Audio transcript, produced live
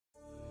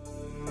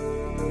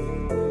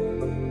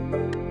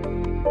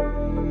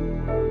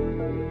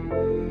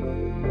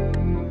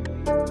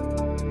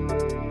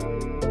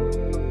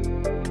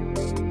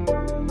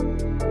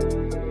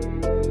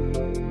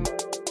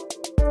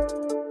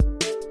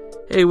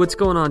Hey, what's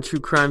going on, true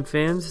crime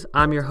fans?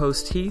 I'm your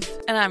host,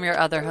 Heath. And I'm your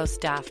other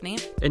host, Daphne.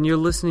 And you're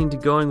listening to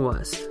Going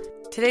West.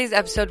 Today's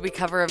episode, we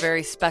cover a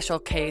very special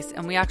case,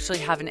 and we actually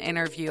have an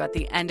interview at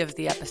the end of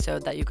the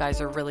episode that you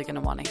guys are really going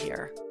to want to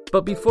hear.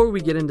 But before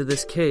we get into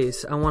this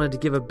case, I wanted to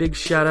give a big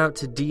shout out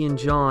to Dee and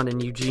John in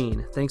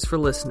Eugene. Thanks for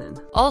listening.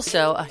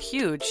 Also, a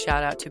huge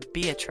shout out to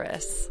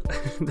Beatrice.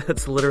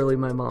 That's literally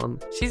my mom.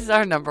 She's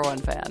our number one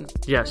fan.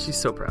 Yeah, she's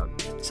so proud.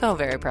 So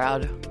very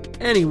proud.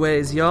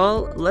 Anyways,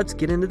 y'all, let's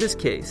get into this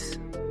case.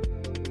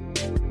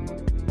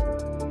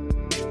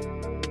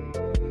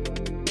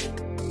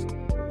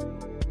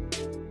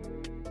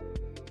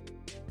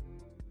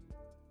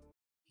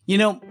 You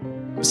know,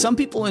 some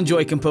people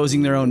enjoy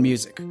composing their own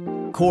music,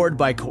 chord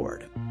by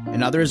chord,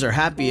 and others are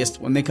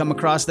happiest when they come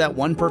across that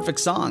one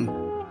perfect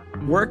song.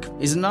 Work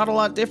is not a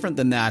lot different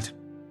than that.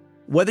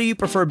 Whether you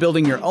prefer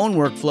building your own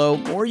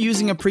workflow or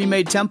using a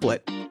pre-made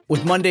template,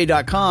 with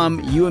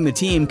Monday.com, you and the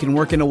team can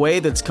work in a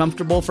way that's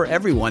comfortable for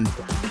everyone.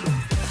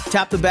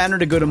 Tap the banner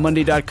to go to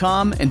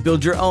Monday.com and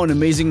build your own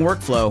amazing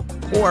workflow,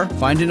 or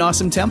find an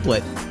awesome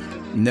template.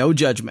 No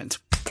judgment.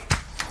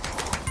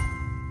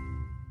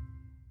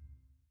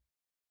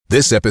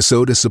 This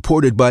episode is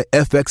supported by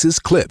FX's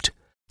Clipped,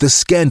 the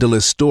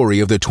scandalous story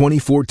of the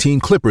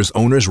 2014 Clippers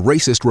owner's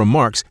racist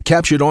remarks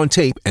captured on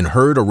tape and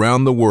heard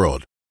around the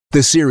world.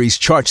 The series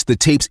charts the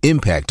tape's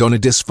impact on a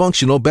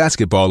dysfunctional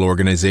basketball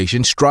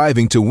organization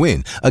striving to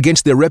win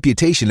against their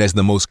reputation as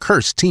the most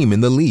cursed team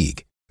in the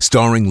league.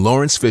 Starring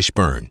Lawrence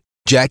Fishburne,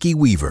 Jackie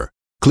Weaver,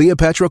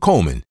 Cleopatra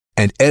Coleman,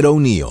 and Ed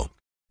O'Neill.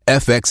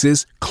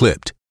 FX's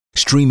Clipped,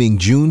 streaming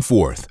June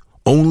 4th,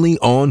 only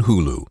on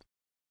Hulu.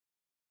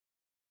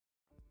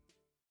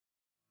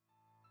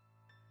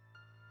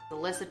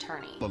 Alyssa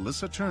Turney.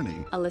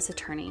 Alyssa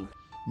Turney.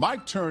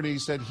 Mike Turney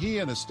said he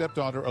and his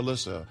stepdaughter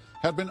Alyssa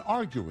had been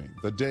arguing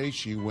the day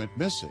she went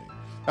missing.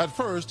 At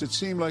first, it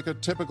seemed like a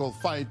typical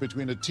fight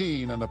between a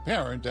teen and a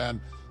parent,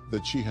 and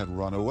that she had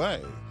run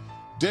away.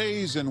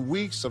 Days and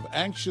weeks of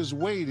anxious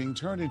waiting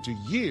turned into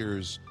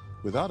years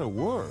without a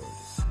word.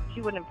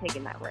 She wouldn't have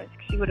taken that risk.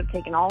 She would have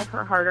taken all of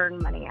her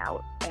hard-earned money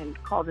out and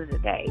called it a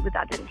day, but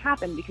that didn't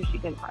happen because she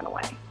didn't run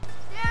away.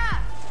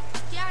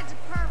 Dad's a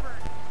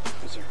pervert.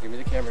 Yes, sir. Give me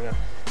the camera now.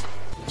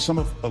 Some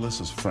of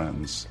Alyssa's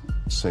friends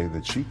say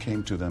that she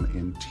came to them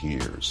in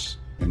tears,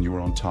 and you were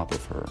on top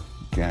of her,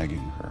 gagging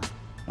her.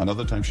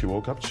 Another time she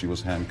woke up, she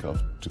was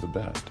handcuffed to the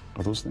bed.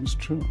 Are those things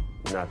true?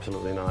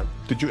 Absolutely not.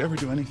 Did you ever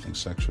do anything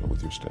sexual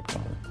with your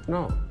stepdaughter?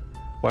 No.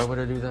 Why would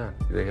I do that?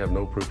 They have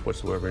no proof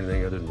whatsoever,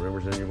 anything other than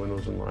rumors in your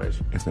windows and lies.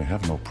 If they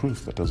have no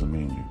proof, that doesn't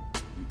mean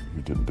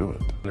you didn't do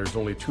it. There's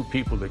only two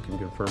people that can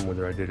confirm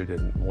whether I did it,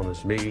 and one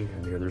is me,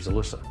 and the other is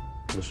Alyssa.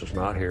 Alyssa's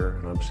not here,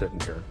 and I'm sitting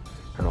here.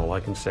 And all I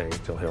can say,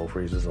 till hell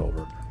freezes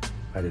over,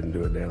 I didn't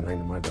do a damn thing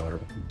to my daughter.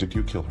 Did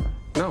you kill her?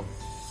 No.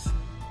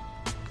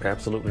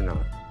 Absolutely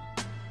not.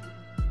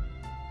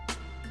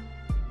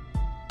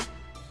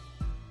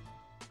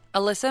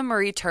 Alyssa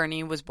Marie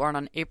Turney was born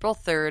on April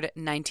 3rd,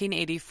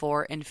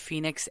 1984 in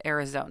Phoenix,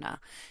 Arizona.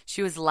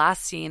 She was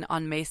last seen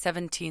on May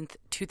 17th,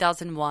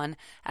 2001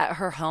 at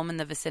her home in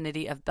the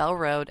vicinity of Bell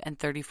Road and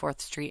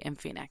 34th Street in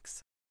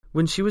Phoenix.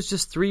 When she was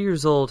just 3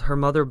 years old, her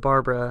mother,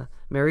 Barbara,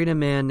 married a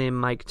man named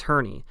Mike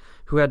Turney,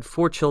 who had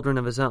 4 children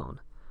of his own.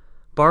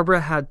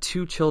 Barbara had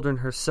 2 children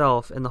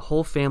herself, and the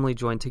whole family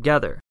joined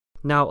together.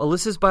 Now,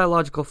 Alyssa's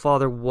biological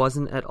father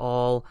wasn't at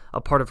all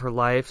a part of her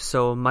life,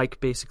 so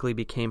Mike basically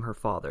became her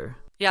father.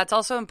 Yeah, it's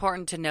also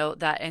important to note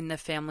that in the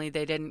family,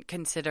 they didn't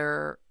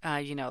consider,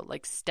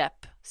 like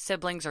step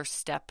siblings or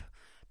step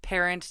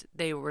parent.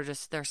 They were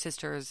just their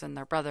sisters and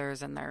their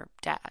brothers and their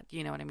dad.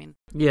 You know what I mean?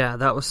 Yeah,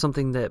 that was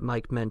something that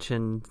Mike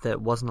mentioned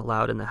that wasn't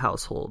allowed in the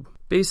household.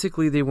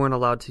 Basically, they weren't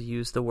allowed to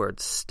use the word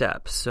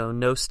step, so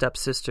no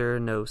stepsister,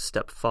 no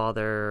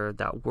stepfather,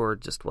 that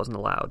word just wasn't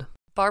allowed.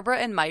 Barbara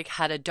and Mike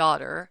had a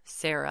daughter,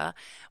 Sarah,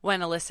 when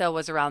Alyssa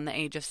was around the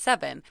age of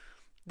 7.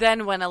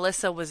 Then when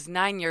Alyssa was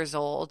 9 years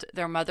old,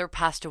 their mother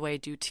passed away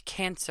due to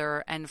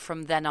cancer, and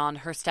from then on,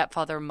 her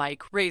stepfather,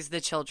 Mike, raised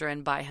the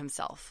children by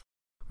himself.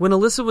 When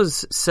Alyssa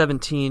was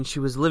 17, she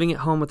was living at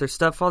home with her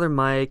stepfather,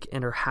 Mike,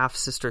 and her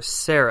half-sister,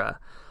 Sarah.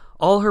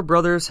 All her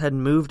brothers had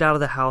moved out of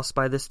the house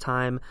by this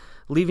time,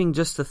 leaving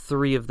just the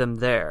 3 of them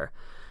there.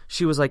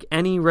 She was like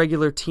any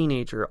regular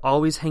teenager,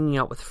 always hanging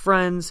out with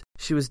friends.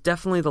 She was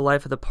definitely the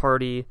life of the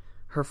party.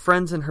 Her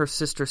friends and her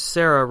sister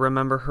Sarah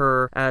remember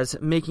her as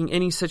making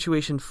any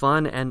situation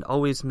fun and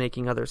always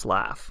making others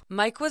laugh.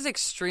 Mike was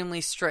extremely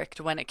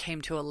strict when it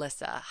came to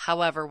Alyssa.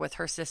 However, with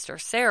her sister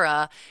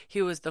Sarah,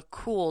 he was the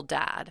cool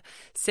dad.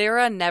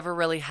 Sarah never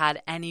really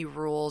had any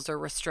rules or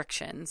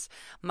restrictions.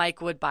 Mike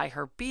would buy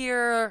her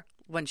beer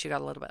when she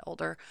got a little bit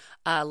older,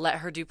 let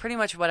her do pretty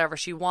much whatever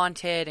she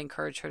wanted,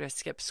 encourage her to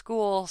skip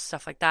school,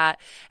 stuff like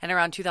that. And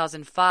around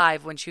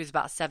 2005, when she was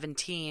about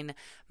 17,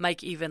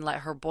 Mike even let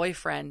her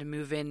boyfriend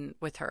move in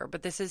with her.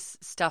 But this is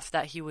stuff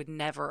that he would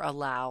never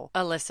allow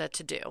Alyssa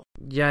to do.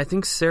 Yeah, I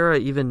think Sarah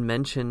even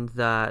mentioned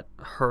that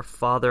her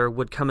father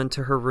would come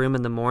into her room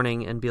in the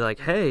morning and be like,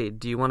 hey,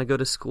 do you want to go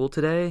to school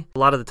today? A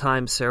lot of the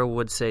time, Sarah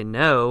would say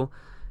no.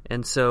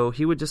 And so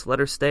he would just let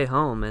her stay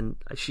home. And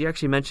she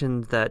actually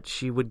mentioned that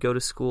she would go to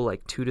school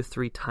like 2 to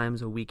 3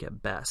 times a week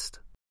at best.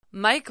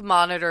 Mike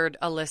monitored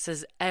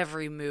Alyssa's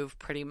every move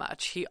pretty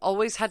much. He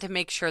always had to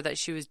make sure that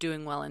she was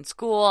doing well in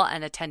school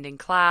and attending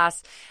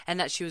class and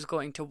that she was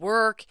going to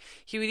work.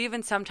 He would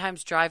even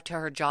sometimes drive to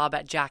her job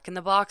at Jack in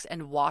the Box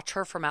and watch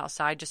her from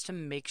outside just to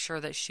make sure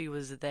that she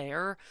was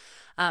there.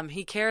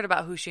 He cared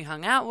about who she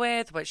hung out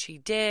with, what she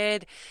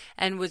did,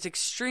 and was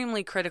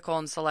extremely critical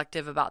and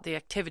selective about the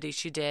activities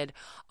she did,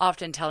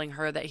 often telling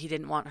her that he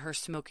didn't want her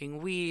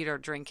smoking weed or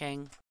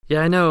drinking.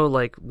 Yeah, I know,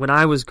 like, when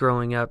I was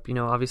growing up,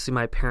 obviously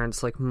my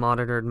parents,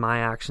 monitored my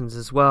actions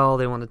as well.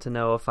 They wanted to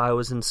know if I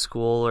was in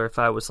school or if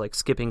I was,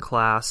 skipping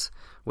class,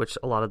 which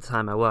a lot of the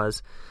time I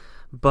was.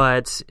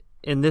 But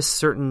in this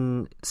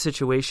certain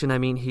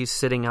situation, he's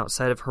sitting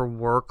outside of her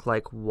work,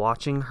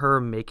 watching her,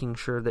 making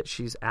sure that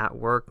she's at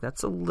work.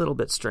 That's a little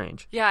bit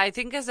strange. Yeah, I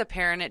think as a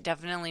parent, it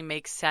definitely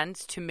makes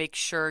sense to make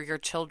sure your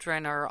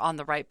children are on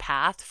the right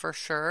path, for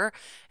sure.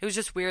 It was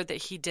just weird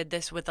that he did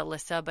this with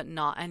Alyssa, but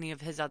not any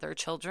of his other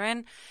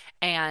children,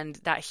 and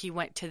that he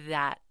went to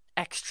that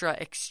extra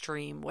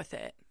extreme with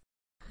it.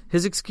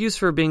 His excuse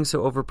for being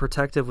so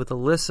overprotective with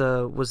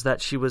Alyssa was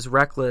that she was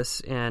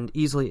reckless and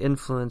easily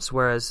influenced,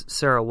 whereas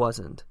Sarah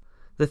wasn't.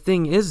 The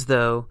thing is,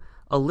 though,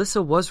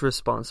 Alyssa was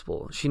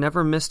responsible. She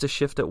never missed a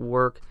shift at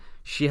work.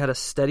 She had a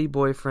steady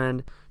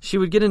boyfriend. She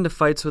would get into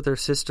fights with her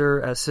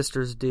sister, as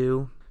sisters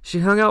do. She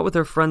hung out with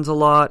her friends a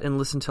lot and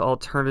listened to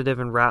alternative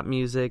and rap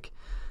music,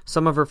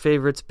 some of her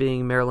favorites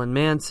being Marilyn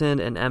Manson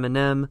and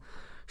Eminem.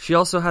 She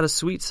also had a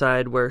sweet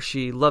side where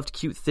she loved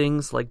cute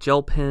things like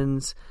gel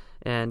pens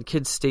and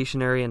kids'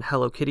 stationery and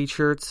Hello Kitty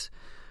shirts,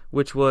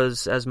 which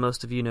was, as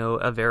most of you know,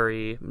 a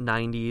very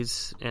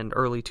 90s and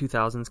early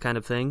 2000s kind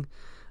of thing.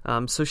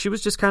 So she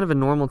was just kind of a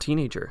normal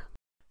teenager.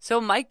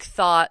 So Mike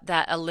thought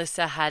that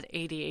Alyssa had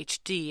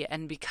ADHD,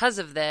 and because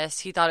of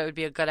this, he thought it would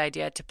be a good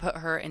idea to put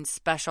her in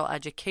special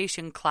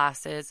education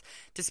classes,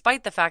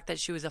 despite the fact that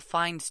she was a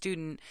fine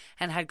student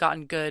and had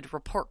gotten good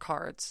report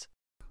cards.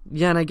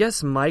 Yeah, and I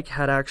guess Mike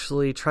had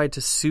actually tried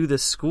to sue the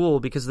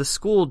school because the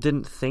school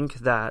didn't think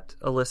that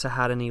Alyssa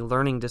had any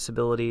learning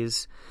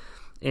disabilities,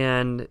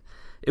 and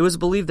it was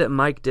believed that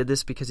Mike did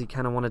this because he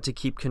kind of wanted to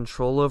keep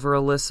control over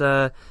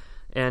Alyssa.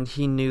 And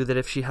he knew that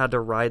if she had to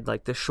ride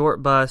the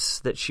short bus,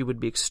 that she would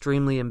be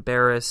extremely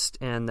embarrassed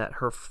and that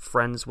her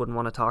friends wouldn't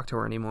want to talk to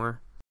her anymore.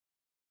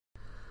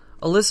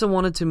 Alyssa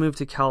wanted to move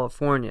to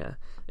California.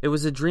 It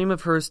was a dream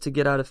of hers to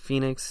get out of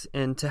Phoenix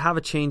and to have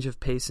a change of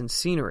pace and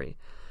scenery.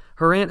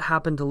 Her aunt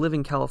happened to live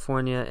in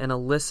California, and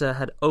Alyssa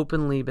had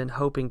openly been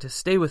hoping to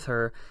stay with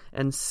her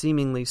and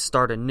seemingly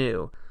start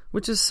anew,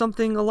 which is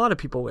something a lot of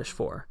people wish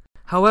for.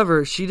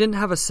 However, she didn't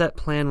have a set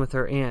plan with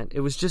her aunt. It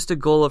was just a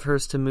goal of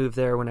hers to move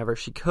there whenever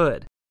she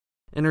could.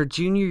 In her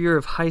junior year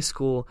of high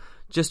school,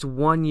 just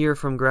 1 year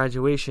from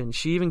graduation,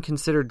 she even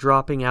considered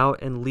dropping out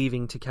and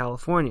leaving to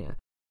California.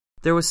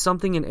 There was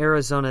something in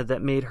Arizona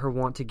that made her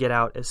want to get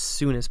out as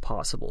soon as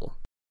possible.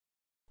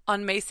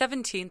 On May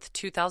 17th,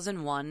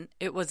 2001,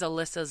 it was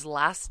Alyssa's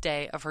last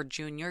day of her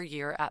junior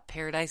year at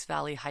Paradise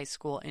Valley High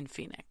School in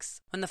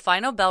Phoenix. When the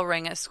final bell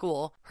rang at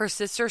school, her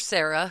sister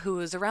Sarah, who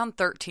was around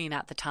 13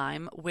 at the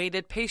time,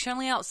 waited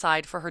patiently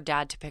outside for her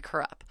dad to pick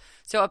her up.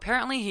 So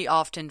apparently he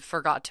often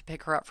forgot to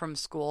pick her up from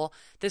school.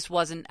 This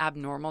wasn't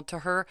abnormal to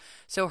her,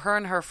 so her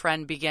and her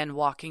friend began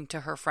walking to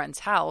her friend's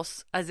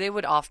house, as they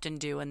would often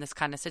do in this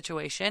kind of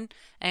situation,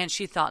 and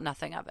she thought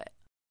nothing of it.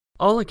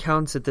 All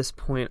accounts at this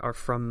point are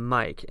from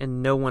Mike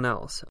and no one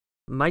else.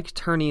 Mike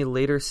Turney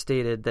later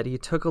stated that he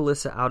took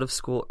Alyssa out of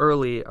school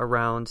early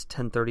around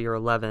 10:30 or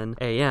 11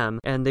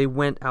 a.m. and they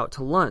went out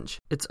to lunch.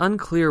 It's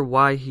unclear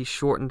why he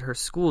shortened her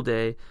school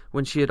day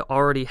when she had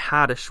already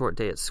had a short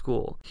day at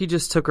school. He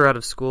just took her out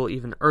of school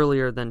even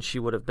earlier than she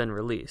would have been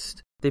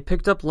released. They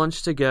picked up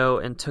lunch to go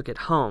and took it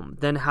home,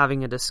 then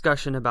having a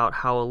discussion about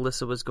how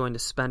Alyssa was going to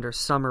spend her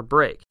summer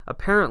break.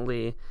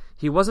 Apparently,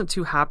 he wasn't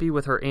too happy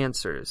with her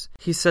answers.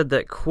 He said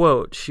that,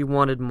 quote, she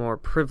wanted more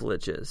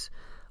privileges.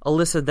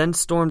 Alyssa then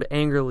stormed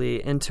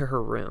angrily into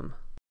her room.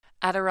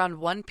 At around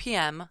 1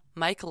 p.m.,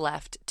 Mike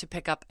left to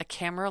pick up a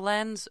camera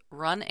lens,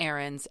 run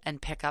errands,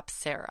 and pick up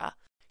Sarah.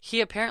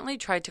 He apparently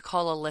tried to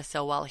call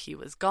Alyssa while he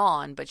was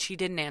gone, but she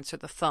didn't answer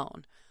the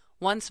phone.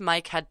 Once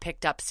Mike had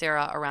picked up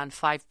Sarah around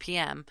 5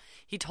 p.m.,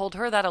 he told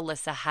her that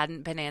Alyssa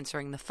hadn't been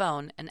answering the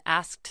phone and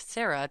asked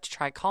Sarah to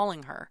try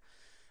calling her.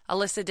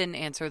 Alyssa didn't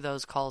answer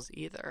those calls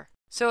either.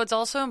 So it's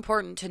also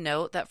important to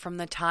note that from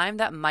the time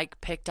that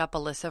Mike picked up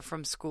Alyssa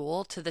from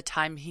school to the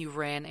time he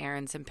ran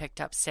errands and picked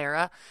up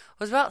Sarah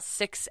was about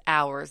 6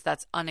 hours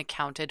that's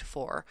unaccounted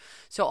for.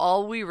 So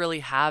all we really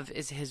have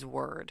is his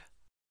word.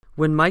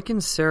 When Mike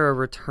and Sarah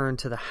returned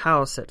to the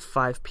house at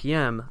 5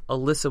 p.m.,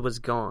 Alyssa was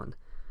gone.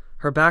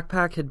 Her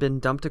backpack had been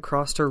dumped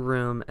across her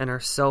room and her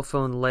cell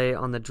phone lay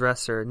on the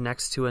dresser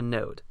next to a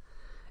note.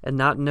 And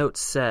that note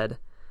said,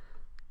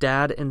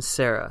 "Dad and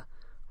Sarah,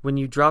 when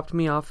you dropped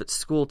me off at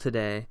school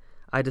today,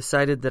 I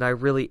decided that I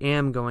really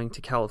am going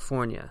to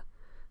California.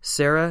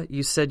 Sarah,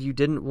 you said you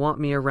didn't want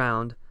me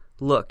around.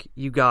 Look,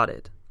 you got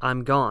it.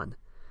 I'm gone.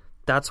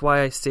 That's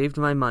why I saved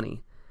my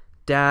money.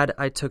 Dad,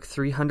 I took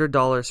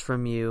 $300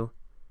 from you.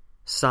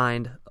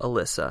 Signed,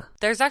 Alyssa.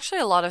 There's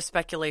actually a lot of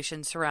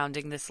speculation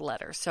surrounding this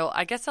letter. So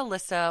I guess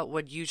Alyssa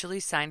would usually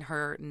sign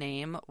her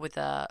name with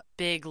a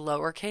big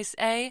lowercase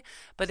a,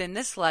 but in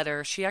this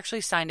letter, she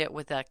actually signed it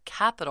with a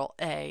capital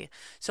A.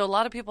 So a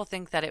lot of people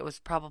think that it was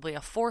probably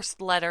a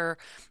forced letter,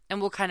 and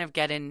we'll kind of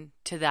get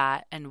into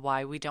that and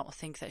why we don't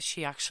think that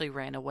she actually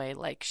ran away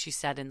like she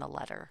said in the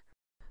letter.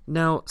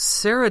 Now,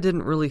 Sarah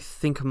didn't really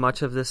think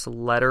much of this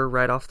letter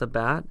right off the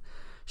bat.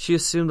 She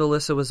assumed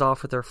Alyssa was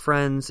off with her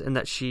friends and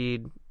that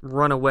she'd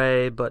run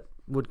away but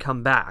would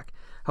come back.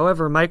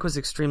 However, Mike was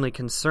extremely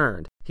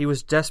concerned. He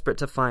was desperate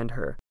to find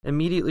her,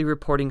 immediately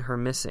reporting her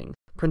missing,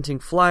 printing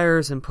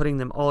flyers and putting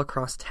them all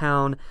across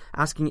town,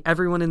 asking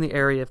everyone in the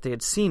area if they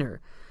had seen her,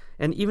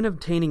 and even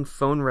obtaining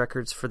phone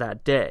records for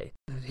that day.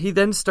 He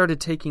then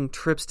started taking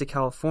trips to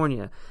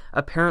California,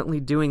 apparently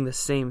doing the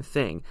same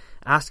thing,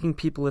 asking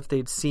people if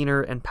they'd seen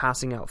her and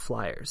passing out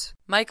flyers.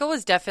 Michael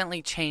was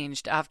definitely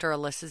changed after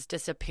Alyssa's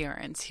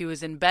disappearance. He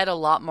was in bed a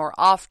lot more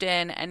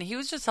often, and he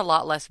was just a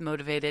lot less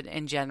motivated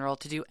in general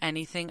to do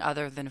anything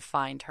other than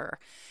find her.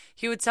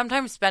 He would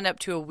sometimes spend up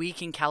to a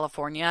week in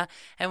California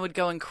and would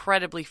go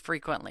incredibly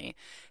frequently.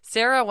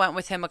 Sarah went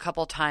with him a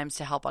couple times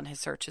to help on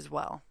his search as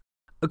well.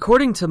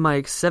 According to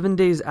Mike, 7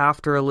 days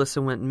after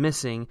Alyssa went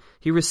missing,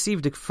 he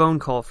received a phone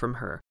call from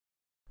her.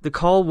 The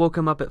call woke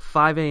him up at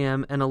 5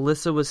 a.m., and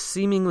Alyssa was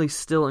seemingly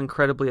still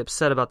incredibly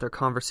upset about their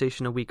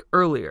conversation a week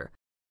earlier.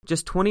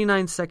 Just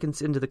 29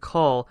 seconds into the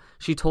call,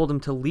 she told him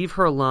to leave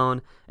her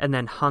alone and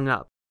then hung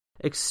up.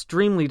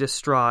 Extremely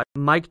distraught,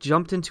 Mike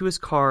jumped into his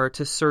car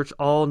to search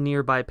all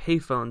nearby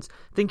payphones,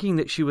 thinking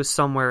that she was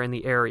somewhere in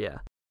the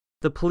area.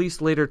 The police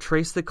later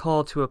traced the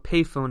call to a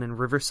payphone in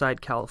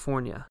Riverside,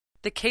 California.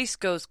 The case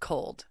goes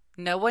cold.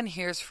 No one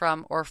hears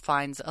from or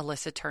finds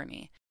Alyssa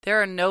Turney.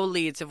 There are no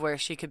leads of where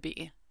she could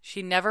be.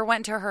 She never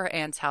went to her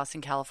aunt's house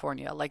in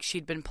California like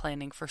she'd been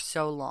planning for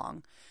so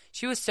long.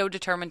 She was so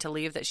determined to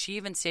leave that she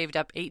even saved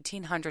up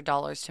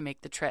 $1,800 to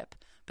make the trip,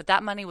 but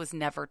that money was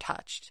never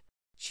touched.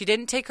 She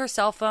didn't take her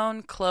cell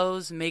phone,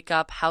 clothes,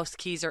 makeup, house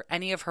keys, or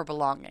any of her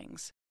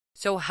belongings.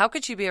 So how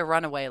could she be a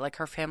runaway like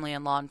her family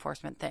and law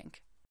enforcement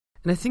think?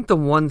 And I think the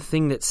one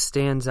thing that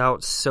stands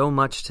out so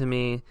much to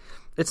me,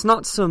 it's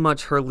not so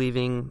much her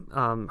leaving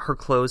her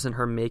clothes and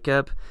her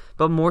makeup,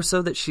 but more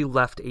so that she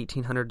left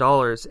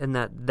 $1,800 and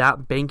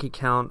that bank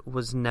account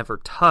was never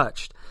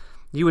touched.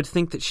 You would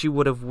think that she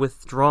would have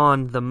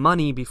withdrawn the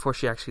money before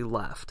she actually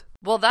left.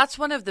 Well, that's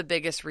one of the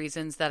biggest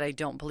reasons that I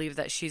don't believe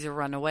that she's a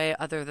runaway,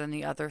 other than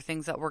the other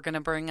things that we're going to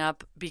bring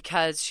up,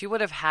 because she would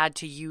have had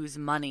to use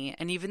money.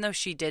 And even though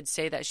she did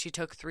say that she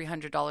took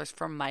 $300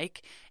 from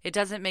Mike, it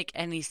doesn't make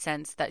any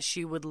sense that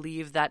she would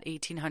leave that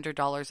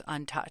 $1,800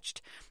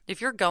 untouched.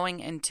 If you're going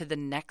into the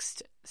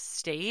next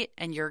state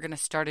and you're going to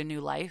start a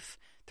new life,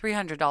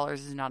 $300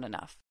 is not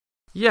enough.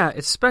 Yeah,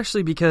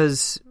 especially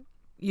because,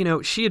 you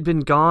know, she had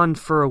been gone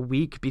for a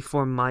week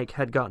before Mike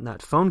had gotten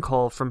that phone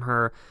call from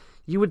her.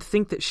 You would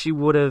think that she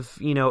would have,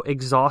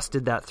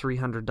 exhausted that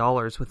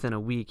 $300 within a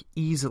week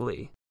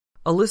easily.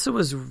 Alyssa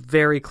was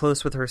very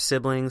close with her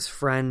siblings,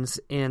 friends,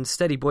 and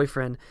steady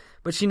boyfriend,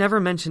 but she never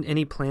mentioned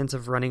any plans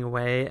of running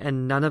away,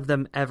 and none of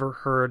them ever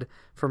heard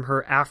from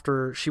her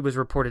after she was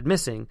reported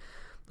missing.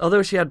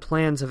 Although she had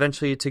plans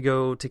eventually to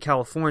go to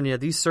California,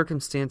 these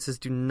circumstances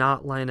do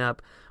not line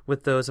up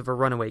with those of a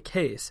runaway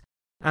case.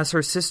 As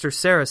her sister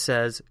Sarah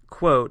says,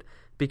 quote,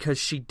 because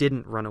she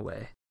didn't run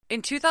away.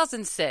 In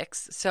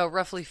 2006, so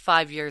roughly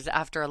 5 years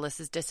after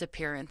Alyssa's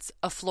disappearance,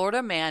 a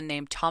Florida man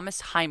named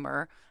Thomas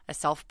Heimer, a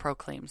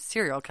self-proclaimed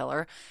serial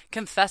killer,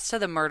 confessed to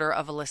the murder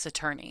of Alyssa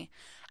Turney.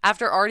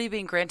 After already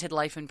being granted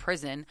life in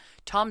prison,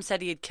 Tom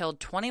said he had killed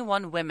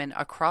 21 women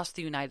across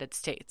the United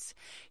States.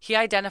 He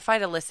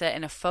identified Alyssa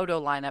in a photo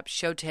lineup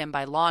showed to him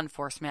by law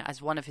enforcement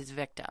as one of his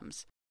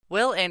victims.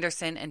 Will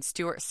Anderson and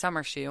Stuart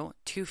Summershoe,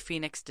 two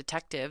Phoenix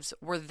detectives,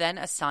 were then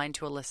assigned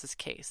to Alyssa's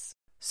case.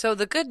 So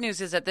the good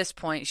news is at this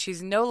point,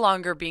 she's no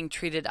longer being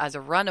treated as a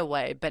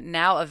runaway, but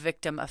now a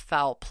victim of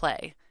foul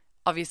play.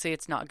 Obviously,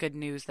 it's not good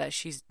news that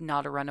she's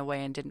not a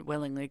runaway and didn't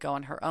willingly go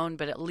on her own,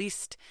 but at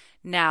least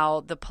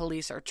now the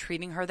police are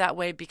treating her that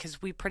way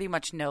because we pretty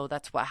much know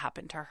that's what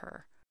happened to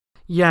her.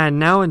 Yeah, and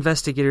now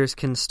investigators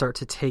can start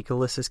to take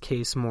Alyssa's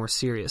case more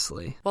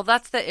seriously. Well,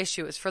 that's the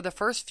issue, is for the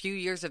first few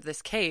years of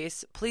this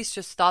case, police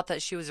just thought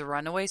that she was a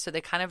runaway, so they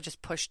kind of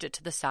just pushed it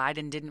to the side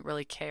and didn't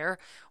really care,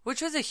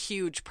 which was a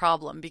huge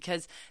problem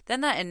because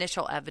then that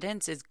initial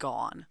evidence is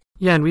gone.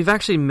 Yeah, and we've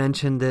actually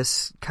mentioned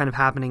this kind of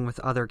happening with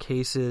other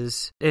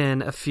cases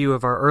in a few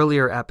of our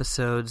earlier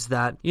episodes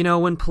that,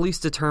 when police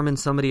determine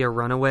somebody a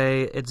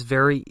runaway, it's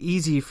very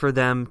easy for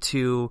them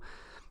to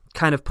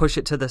kind of push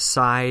it to the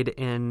side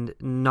and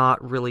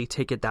not really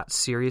take it that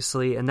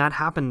seriously. And that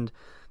happened,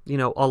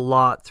 a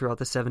lot throughout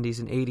the 70s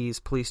and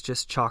 80s. Police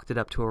just chalked it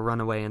up to a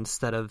runaway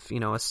instead of,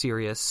 a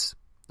serious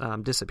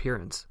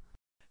disappearance.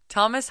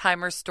 Thomas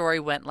Heimer's story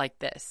went like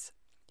this.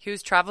 He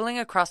was traveling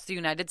across the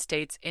United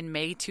States in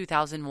May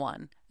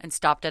 2001 and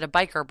stopped at a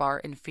biker bar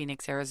in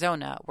Phoenix,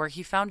 Arizona, where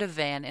he found a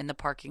van in the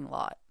parking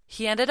lot.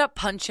 He ended up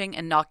punching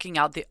and knocking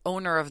out the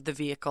owner of the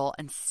vehicle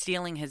and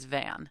stealing his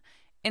van.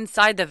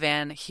 Inside the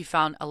van, he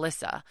found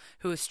Alyssa,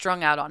 who was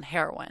strung out on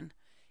heroin.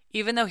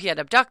 Even though he had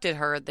abducted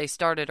her, they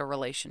started a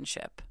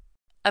relationship.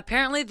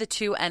 Apparently, the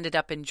two ended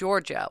up in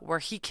Georgia, where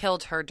he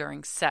killed her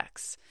during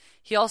sex.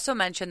 He also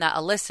mentioned that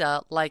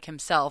Alyssa, like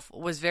himself,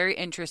 was very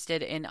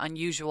interested in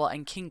unusual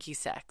and kinky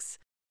sex.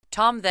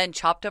 Tom then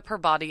chopped up her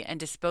body and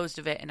disposed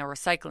of it in a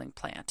recycling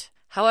plant.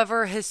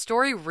 However, his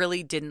story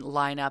really didn't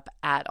line up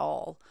at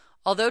all.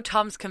 Although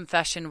Tom's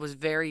confession was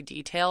very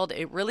detailed,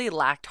 it really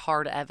lacked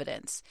hard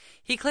evidence.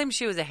 He claimed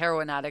she was a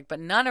heroin addict, but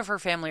none of her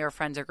family or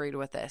friends agreed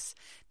with this.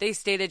 They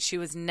stated she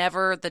was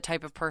never the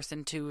type of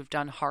person to have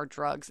done hard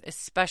drugs,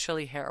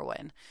 especially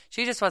heroin.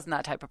 She just wasn't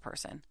that type of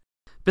person.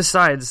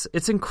 Besides,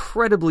 it's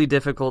incredibly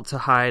difficult to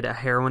hide a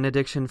heroin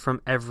addiction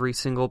from every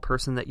single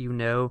person that you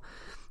know,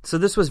 so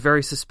this was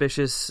very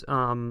suspicious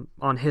on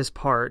his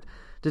part.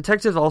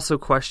 Detectives also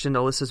questioned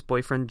Alyssa's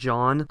boyfriend,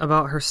 John,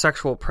 about her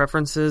sexual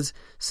preferences,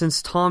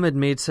 since Tom had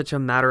made such a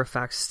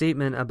matter-of-fact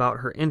statement about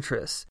her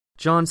interests.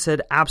 John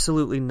said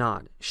absolutely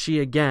not.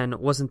 She, again,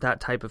 wasn't that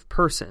type of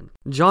person.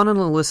 John and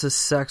Alyssa's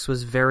sex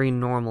was very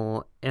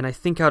normal, and I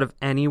think out of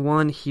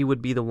anyone, he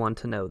would be the one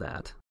to know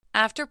that.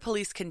 After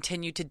police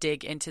continued to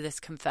dig into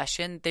this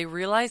confession, they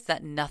realized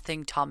that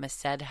nothing Thomas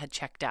said had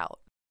checked out.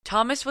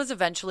 Thomas was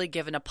eventually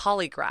given a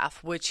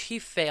polygraph, which he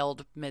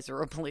failed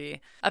miserably.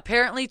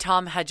 Apparently,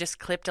 Tom had just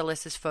clipped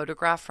Alyssa's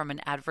photograph from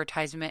an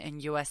advertisement in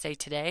USA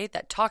Today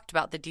that talked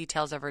about the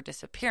details of her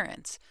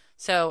disappearance.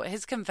 So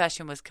his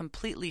confession was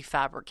completely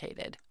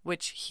fabricated,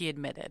 which he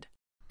admitted.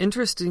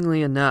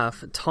 Interestingly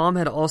enough, Tom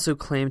had also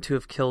claimed to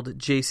have killed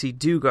J.C.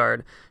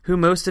 Dugard, who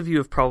most of you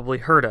have probably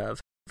heard of.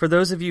 For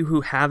those of you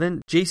who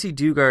haven't, J.C.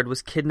 Dugard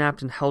was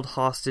kidnapped and held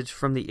hostage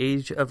from the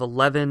age of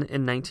 11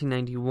 in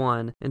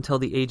 1991 until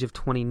the age of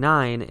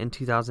 29 in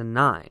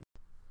 2009.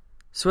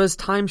 So as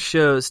time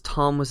shows,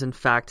 Tom was in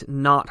fact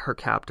not her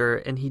captor,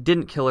 and he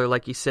didn't kill her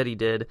like he said he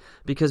did,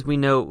 because we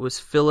know it was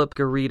Philip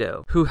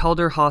Garrido who held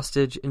her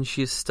hostage, and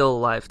she is still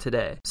alive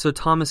today. So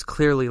Thomas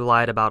clearly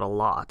lied about a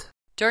lot.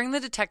 During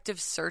the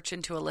detectives' search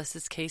into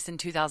Alyssa's case in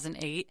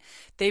 2008,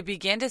 they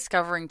began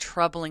discovering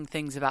troubling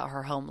things about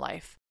her home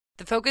life.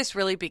 The focus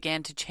really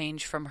began to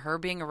change from her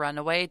being a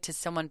runaway to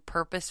someone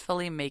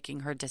purposefully making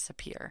her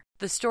disappear.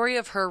 The story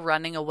of her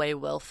running away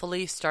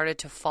willfully started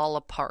to fall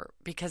apart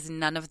because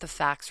none of the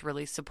facts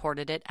really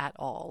supported it at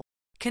all.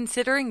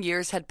 Considering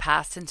years had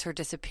passed since her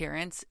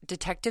disappearance,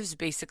 detectives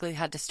basically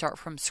had to start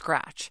from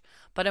scratch,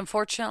 but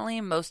unfortunately,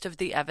 most of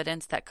the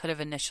evidence that could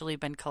have initially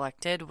been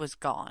collected was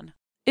gone.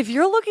 If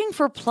you're looking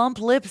for plump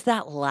lips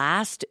that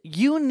last,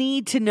 you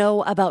need to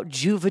know about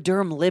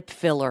Juvederm lip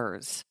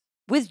fillers.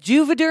 With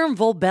Juvederm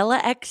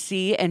Volbella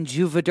XC and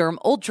Juvederm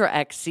Ultra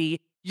XC,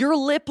 your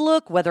lip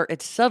look, whether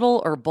it's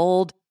subtle or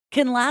bold,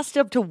 can last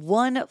up to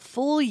 1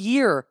 full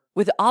year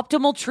with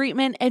optimal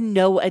treatment and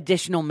no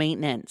additional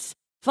maintenance.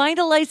 Find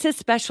a licensed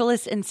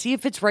specialist and see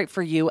if it's right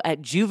for you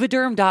at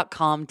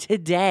Juvederm.com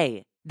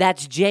today.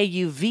 That's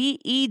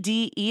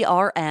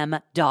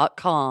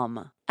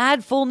Juvederm.com.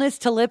 Add fullness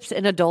to lips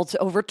in adults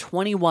over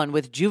 21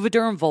 with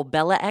Juvederm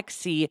Volbella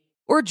XC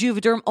or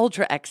Juvederm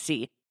Ultra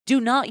XC. Do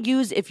not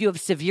use if you have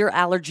severe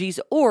allergies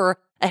or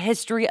a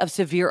history of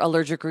severe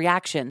allergic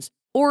reactions,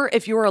 or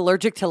if you are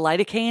allergic to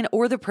lidocaine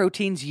or the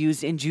proteins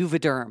used in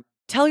Juvederm.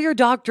 Tell your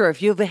doctor if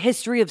you have a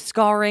history of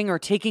scarring or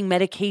taking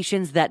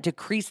medications that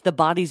decrease the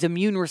body's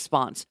immune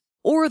response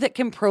or that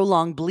can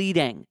prolong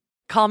bleeding.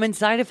 Common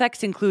side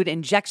effects include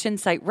injection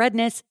site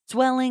redness,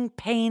 swelling,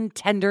 pain,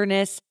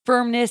 tenderness,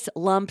 firmness,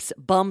 lumps,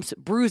 bumps,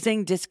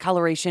 bruising,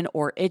 discoloration,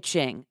 or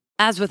itching.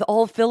 As with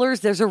all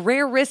fillers, there's a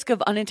rare risk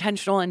of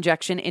unintentional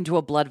injection into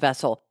a blood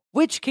vessel,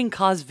 which can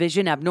cause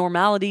vision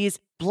abnormalities,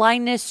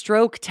 blindness,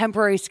 stroke,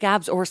 temporary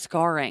scabs, or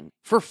scarring.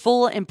 For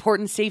full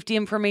important safety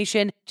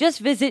information, just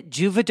visit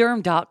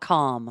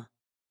Juvederm.com.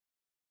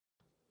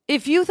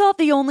 If you thought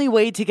the only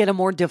way to get a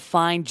more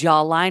defined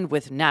jawline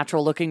with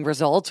natural-looking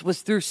results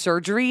was through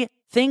surgery,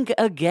 think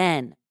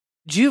again.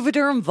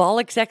 Juvederm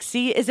Volux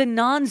XC is a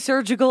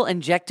non-surgical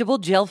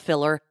injectable gel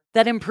filler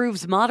that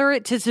improves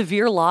moderate to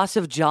severe loss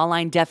of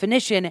jawline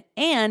definition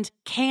and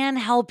can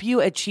help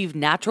you achieve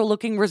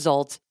natural-looking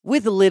results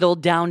with little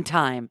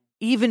downtime.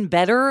 Even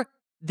better,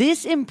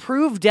 this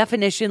improved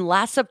definition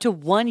lasts up to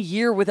 1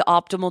 year with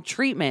optimal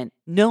treatment.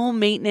 No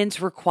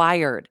maintenance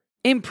required.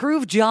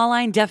 Improve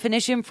jawline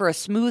definition for a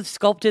smooth,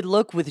 sculpted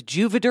look with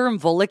Juvederm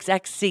Volux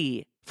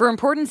XC. For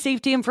important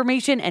safety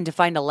information and to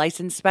find a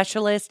licensed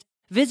specialist,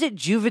 visit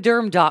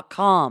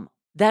Juvederm.com.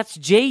 That's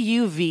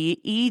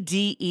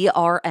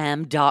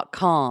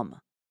Juvederm.com.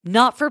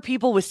 Not for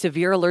people with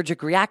severe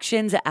allergic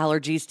reactions,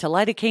 allergies to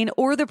lidocaine,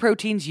 or the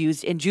proteins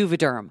used in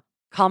Juvederm.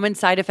 Common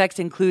side effects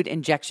include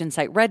injection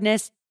site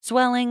redness,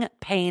 swelling,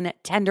 pain,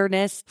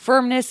 tenderness,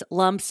 firmness,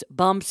 lumps,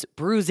 bumps,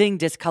 bruising,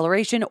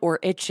 discoloration, or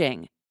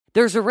itching.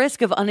 There's a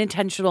risk of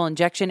unintentional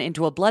injection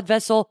into a blood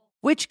vessel,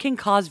 which can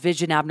cause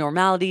vision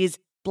abnormalities,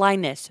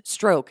 blindness,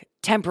 stroke,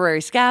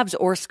 temporary scabs,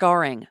 or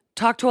scarring.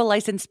 Talk to a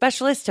licensed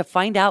specialist to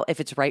find out if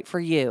it's right for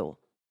you.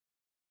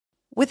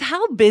 With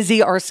how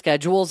busy our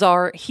schedules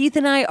are, Heath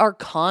and I are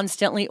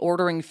constantly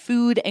ordering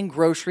food and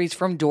groceries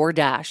from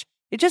DoorDash.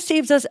 It just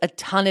saves us a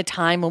ton of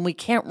time when we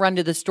can't run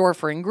to the store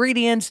for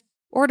ingredients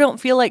or don't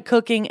feel like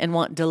cooking and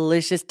want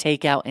delicious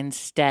takeout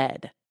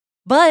instead.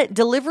 But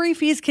delivery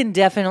fees can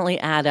definitely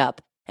add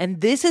up, and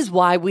this is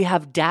why we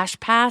have Dash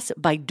Pass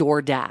by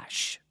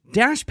DoorDash.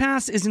 Dash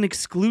Pass is an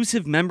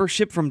exclusive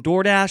membership from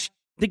DoorDash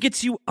that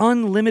gets you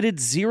unlimited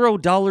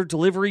 $0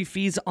 delivery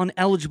fees on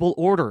eligible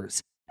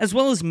orders, as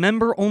well as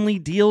member-only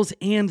deals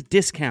and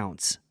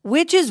discounts.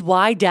 Which is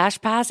why Dash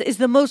Pass is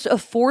the most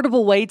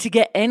affordable way to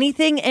get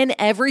anything and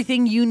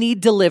everything you need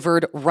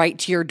delivered right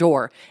to your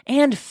door,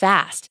 and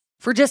fast,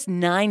 for just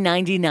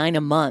 $9.99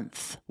 a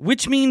month.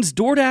 Which means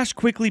DoorDash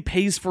quickly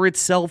pays for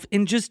itself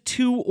in just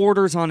 2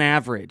 orders on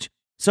average.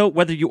 So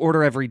whether you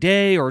order every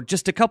day or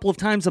just a couple of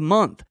times a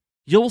month,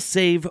 you'll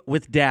save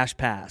with Dash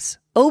Pass.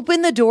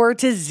 Open the door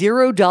to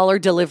 $0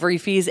 delivery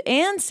fees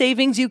and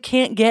savings you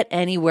can't get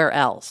anywhere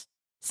else.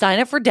 Sign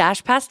up for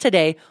Dash Pass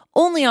today,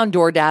 only on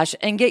DoorDash,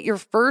 and get your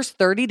first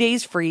 30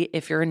 days free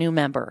if you're a new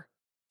member.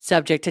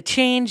 Subject to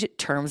change,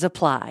 terms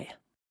apply.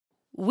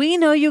 We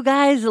know you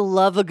guys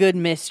love a good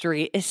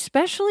mystery,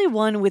 especially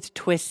one with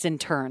twists and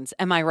turns.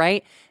 Am I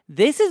right?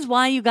 This is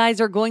why you guys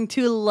are going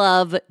to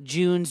love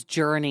June's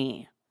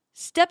Journey.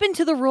 Step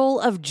into the role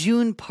of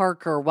June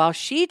Parker while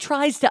she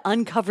tries to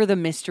uncover the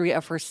mystery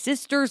of her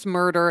sister's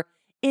murder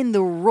in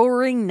the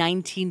roaring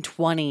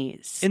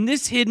 1920s. In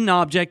this hidden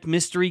object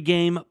mystery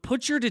game,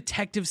 put your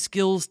detective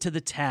skills to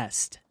the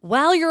test.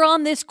 While you're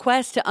on this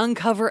quest to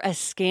uncover a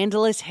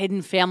scandalous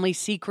hidden family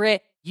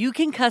secret, you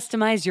can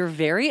customize your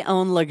very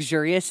own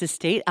luxurious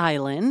estate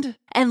island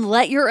and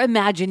let your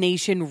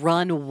imagination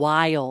run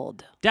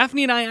wild.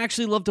 Daphne and I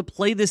actually love to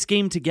play this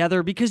game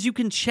together because you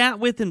can chat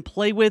with and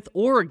play with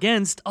or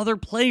against other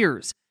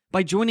players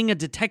by joining a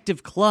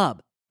detective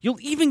club. You'll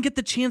even get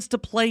the chance to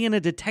play in a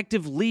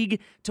detective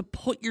league to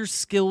put your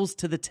skills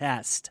to the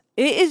test.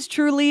 It is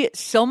truly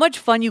so much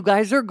fun. You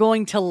guys are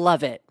going to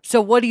love it.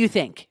 So what do you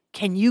think?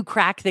 Can you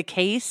crack the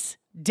case?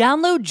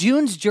 Download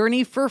June's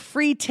Journey for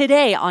free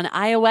today on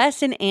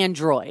iOS and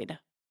Android.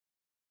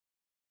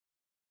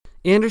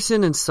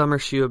 Anderson and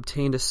Summershoe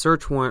obtained a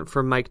search warrant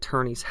for Mike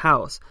Turney's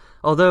house,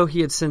 although he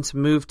had since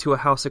moved to a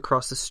house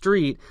across the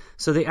street,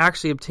 so they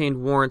actually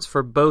obtained warrants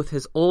for both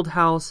his old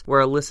house,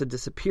 where Alyssa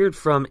disappeared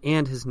from,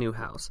 and his new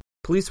house.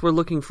 Police were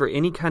looking for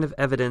any kind of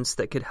evidence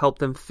that could help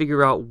them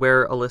figure out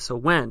where Alyssa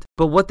went,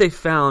 but what they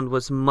found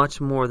was much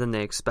more than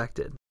they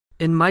expected.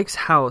 In Mike's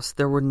house,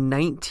 there were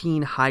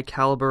 19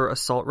 high-caliber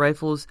assault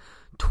rifles,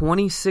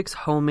 26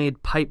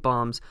 homemade pipe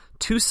bombs,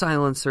 2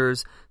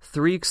 silencers,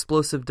 3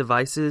 explosive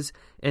devices,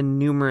 and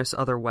numerous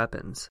other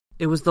weapons.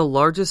 It was the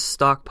largest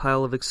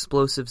stockpile of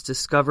explosives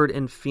discovered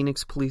in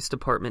Phoenix Police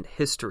Department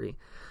history.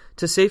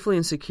 To safely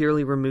and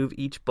securely remove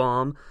each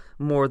bomb,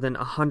 more than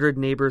 100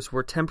 neighbors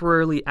were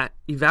temporarily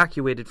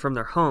evacuated from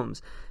their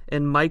homes,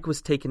 and Mike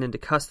was taken into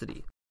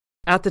custody.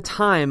 At the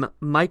time,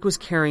 Mike was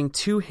carrying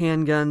 2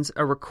 handguns,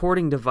 a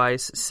recording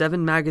device,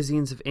 7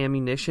 magazines of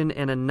ammunition,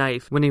 and a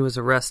knife when he was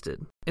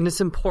arrested. And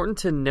it's important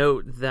to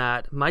note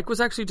that Mike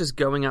was actually just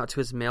going out to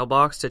his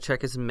mailbox to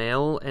check his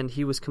mail, and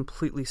he was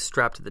completely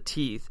strapped to the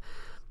teeth.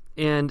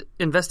 And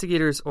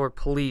investigators or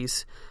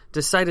police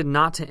decided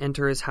not to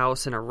enter his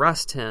house and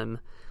arrest him,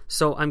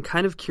 so I'm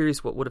kind of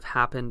curious what would have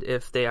happened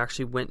if they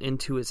actually went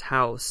into his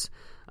house.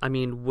 I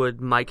mean,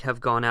 would Mike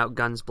have gone out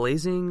guns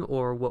blazing,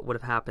 or what would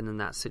have happened in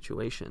that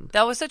situation?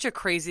 That was such a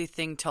crazy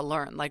thing to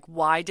learn. Like,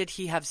 why did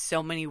he have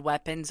so many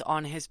weapons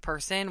on his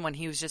person when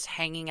he was just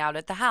hanging out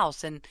at the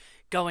house and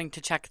going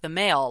to check the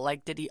mail?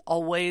 Like, did he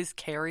always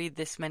carry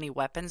this many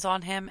weapons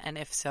on him? And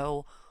if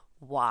so,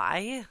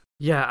 why?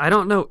 Yeah, I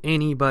don't know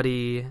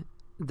anybody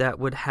that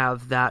would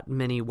have that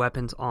many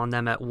weapons on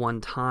them at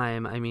one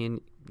time. I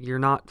mean, you're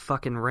not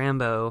fucking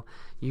Rambo.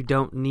 You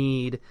don't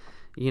need,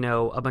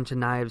 a bunch of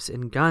knives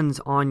and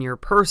guns on your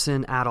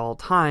person at all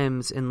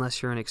times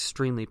unless you're an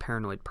extremely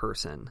paranoid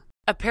person.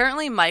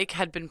 Apparently, Mike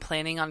had been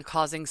planning on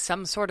causing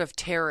some sort of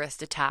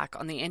terrorist attack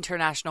on the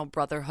International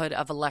Brotherhood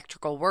of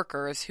Electrical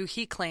Workers, who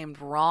he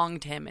claimed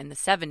wronged him in the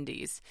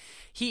 70s.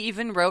 He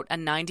even wrote a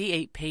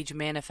 98-page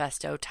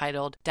manifesto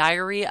titled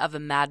Diary of a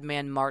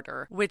Madman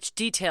Martyr, which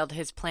detailed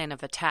his plan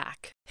of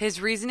attack. His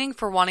reasoning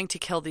for wanting to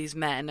kill these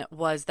men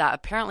was that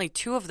apparently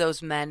 2 of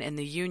those men in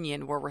the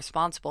Union were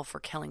responsible for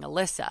killing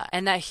Alyssa,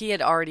 and that he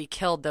had already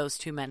killed those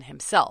 2 men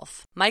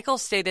himself. Michael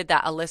stated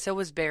that Alyssa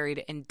was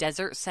buried in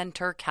Desert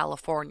Center,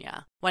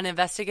 California. When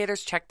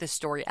investigators checked this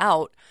story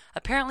out,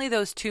 apparently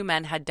those 2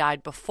 men had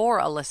died before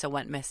Alyssa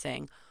went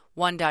missing.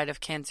 One died of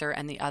cancer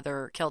and the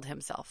other killed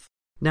himself.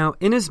 Now,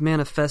 in his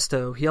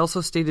manifesto, he also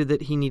stated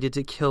that he needed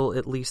to kill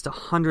at least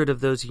 100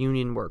 of those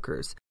union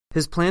workers.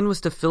 His plan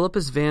was to fill up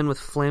his van with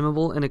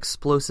flammable and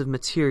explosive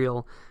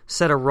material,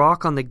 set a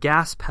rock on the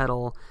gas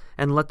pedal,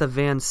 and let the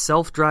van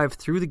self-drive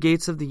through the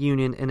gates of the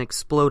Union and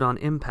explode on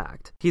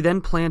impact. He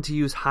then planned to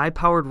use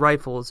high-powered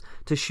rifles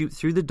to shoot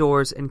through the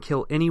doors and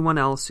kill anyone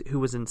else who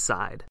was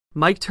inside.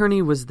 Mike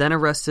Turney was then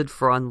arrested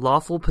for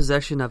unlawful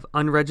possession of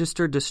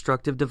unregistered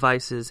destructive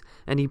devices,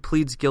 and he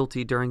pleads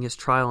guilty during his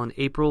trial in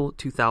April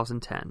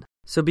 2010.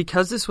 So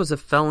because this was a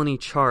felony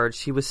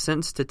charge, he was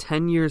sentenced to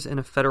 10 years in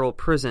a federal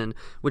prison,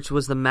 which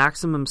was the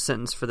maximum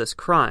sentence for this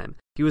crime.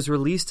 He was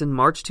released in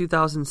March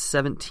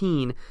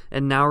 2017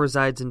 and now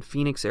resides in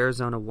Phoenix,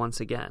 Arizona once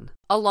again.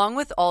 Along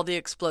with all the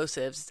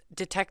explosives,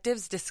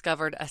 detectives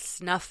discovered a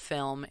snuff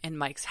film in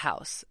Mike's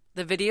house.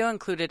 The video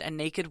included a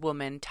naked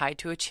woman tied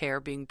to a chair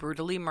being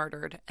brutally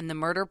murdered, and the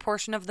murder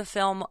portion of the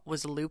film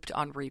was looped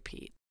on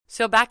repeat.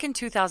 So back in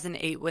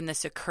 2008 when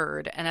this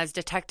occurred, and as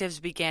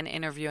detectives began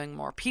interviewing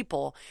more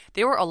people,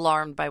 they were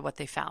alarmed by what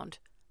they found.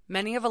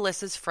 Many of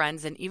Alyssa's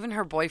friends and even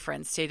her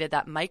boyfriend stated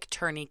that Mike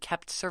Turney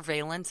kept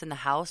surveillance in the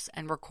house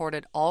and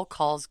recorded all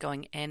calls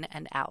going in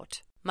and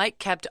out. Mike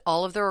kept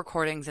all of the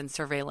recordings and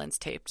surveillance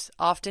tapes,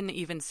 often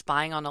even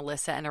spying on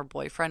Alyssa and her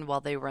boyfriend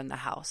while they were in the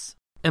house.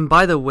 And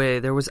by the way,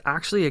 there was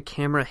actually a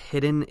camera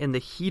hidden in the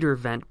heater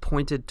vent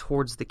pointed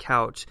towards the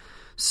couch.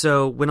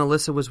 So when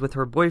Alyssa was with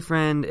her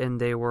boyfriend and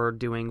they were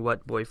doing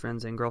what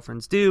boyfriends and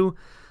girlfriends do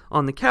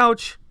on the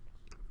couch,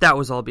 that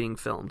was all being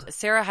filmed.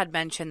 Sarah had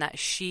mentioned that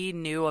she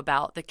knew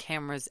about the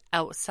cameras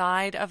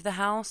outside of the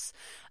house,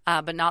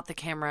 but not the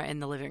camera in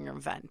the living room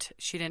vent.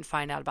 She didn't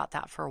find out about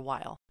that for a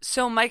while.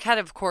 So Mike had,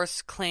 of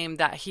course, claimed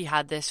that he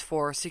had this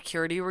for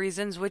security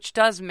reasons, which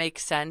does make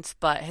sense,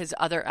 but his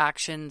other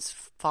actions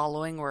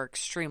following were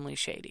extremely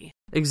shady.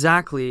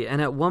 Exactly,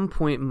 and at one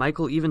point,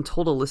 Michael even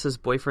told Alyssa's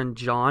boyfriend,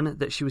 John,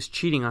 that she was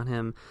cheating on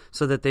him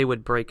so that they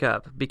would break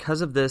up. Because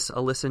of this,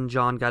 Alyssa and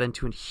John got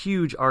into a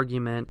huge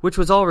argument, which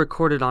was all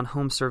recorded on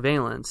home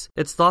surveillance.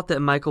 It's thought that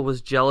Michael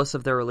was jealous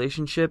of their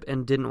relationship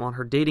and didn't want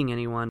her dating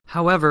anyone.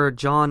 However,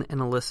 John and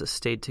Alyssa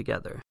stayed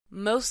together.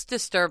 Most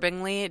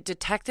disturbingly,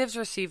 detectives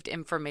received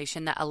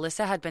information that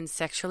Alyssa had been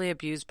sexually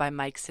abused by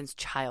Mike since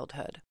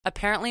childhood.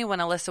 Apparently, when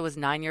Alyssa was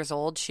 9 years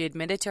old, she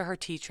admitted to her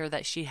teacher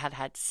that she had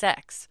had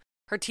sex.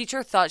 Her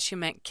teacher thought she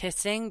meant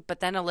kissing,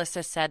 but then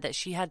Alyssa said that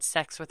she had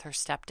sex with her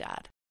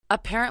stepdad.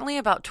 Apparently,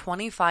 about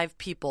 25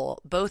 people,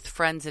 both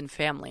friends and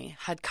family,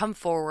 had come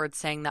forward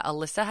saying that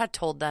Alyssa had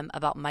told them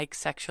about Mike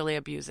sexually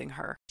abusing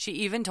her. She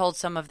even told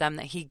some of them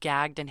that he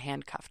gagged and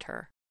handcuffed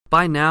her.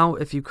 By now,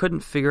 if you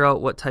couldn't figure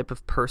out what type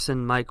of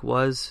person Mike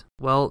was,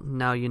 well,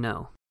 now you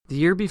know. The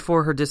year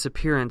before her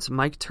disappearance,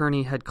 Mike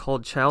Turney had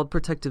called Child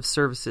Protective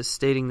Services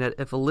stating that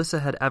if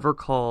Alyssa had ever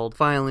called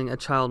filing a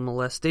child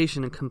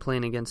molestation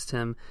complaint against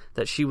him,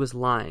 that she was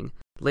lying.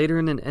 Later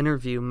in an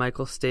interview,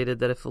 Michael stated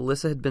that if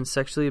Alyssa had been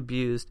sexually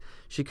abused,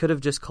 she could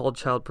have just called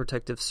Child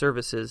Protective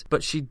Services,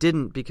 but she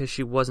didn't because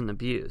she wasn't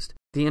abused.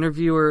 The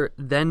interviewer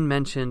then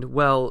mentioned,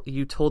 well,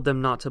 you told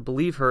them not to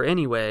believe her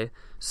anyway,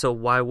 so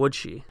why would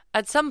she?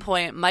 At some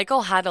point,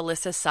 Michael had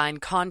Alyssa sign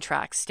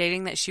contracts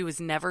stating that she was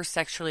never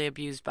sexually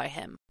abused by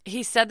him.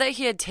 He said that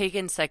he had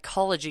taken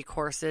psychology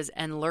courses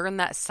and learned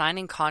that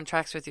signing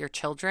contracts with your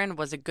children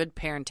was a good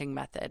parenting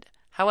method.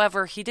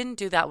 However, he didn't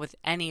do that with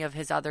any of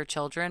his other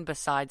children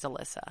besides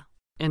Alyssa.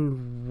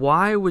 And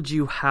why would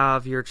you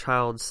have your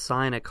child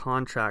sign a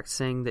contract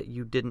saying that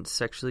you didn't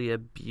sexually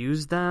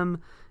abuse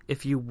them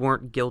if you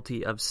weren't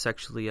guilty of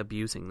sexually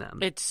abusing them?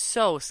 It's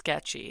so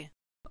sketchy.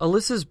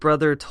 Alyssa's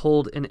brother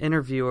told an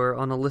interviewer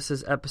on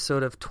Alyssa's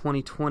episode of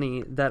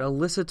 2020 that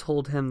Alyssa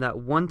told him that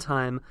one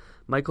time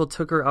Michael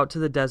took her out to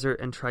the desert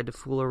and tried to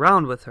fool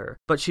around with her,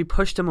 but she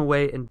pushed him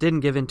away and didn't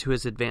give in to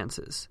his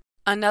advances.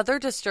 Another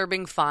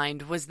disturbing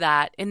find was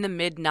that in the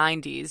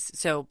mid-90s,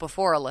 so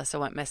before Alyssa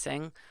went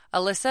missing,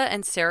 Alyssa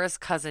and Sarah's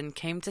cousin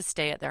came to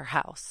stay at their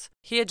house.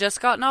 He had just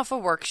gotten off a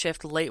work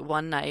shift late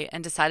one night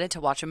and decided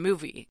to watch a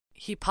movie.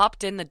 He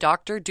popped in the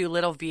Dr.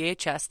 Dolittle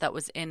VHS that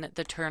was in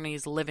the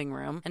Turney's living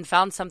room and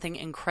found something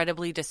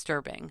incredibly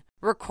disturbing.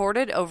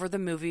 Recorded over the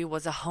movie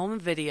was a home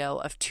video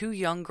of two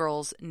young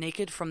girls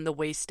naked from the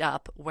waist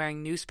up,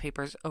 wearing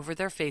newspapers over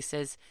their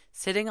faces,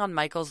 sitting on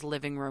Michael's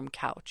living room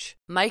couch.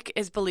 Mike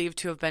is believed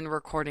to have been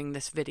recording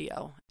this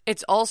video.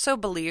 It's also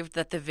believed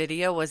that the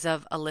video was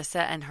of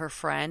Alyssa and her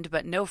friend,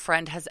 but no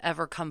friend has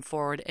ever come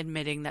forward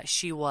admitting that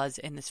she was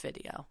in this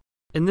video.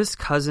 And this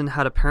cousin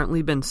had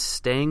apparently been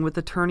staying with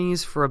the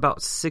Turneys for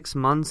about 6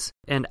 months,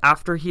 and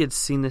after he had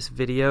seen this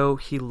video,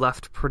 he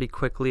left pretty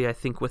quickly, I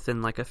think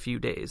within like a few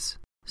days.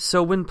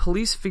 So when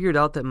police figured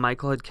out that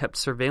Michael had kept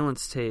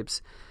surveillance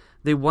tapes,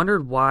 they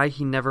wondered why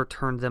he never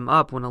turned them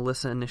up when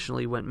Alyssa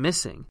initially went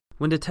missing.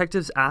 When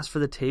detectives asked for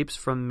the tapes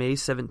from May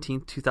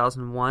 17,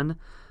 2001,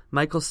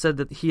 Michael said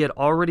that he had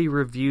already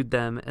reviewed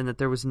them and that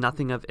there was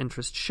nothing of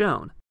interest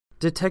shown.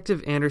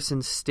 Detective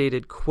Anderson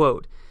stated,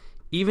 quote,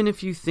 "Even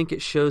if you think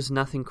it shows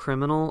nothing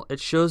criminal, it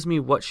shows me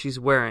what she's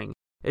wearing.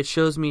 It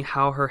shows me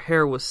how her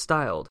hair was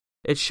styled.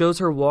 It shows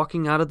her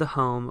walking out of the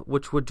home,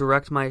 which would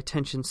direct my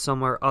attention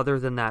somewhere other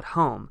than that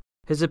home.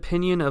 His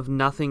opinion of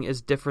nothing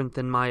is different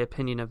than my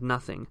opinion of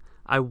nothing.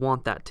 I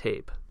want that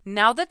tape."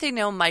 Now that they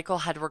know Michael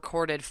had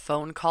recorded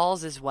phone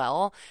calls as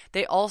well,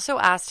 they also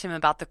asked him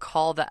about the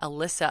call that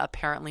Alyssa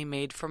apparently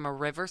made from a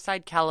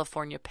Riverside,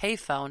 California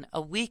payphone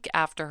a week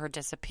after her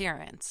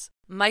disappearance.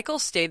 Michael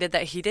stated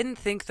that he didn't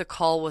think the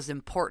call was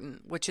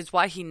important, which is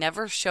why he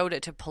never showed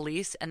it to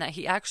police and that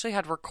he actually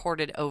had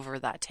recorded over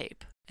that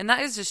tape. And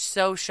that is just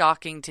so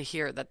shocking to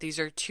hear, that these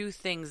are two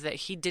things that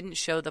he didn't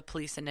show the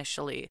police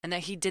initially and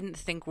that he didn't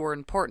think were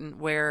important,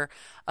 where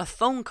a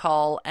phone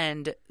call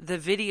and the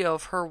video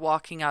of her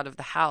walking out of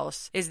the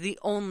house is the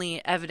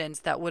only evidence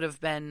that would have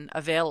been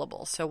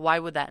available. So why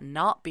would that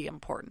not be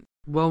important?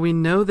 Well, we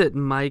know that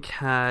Mike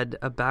had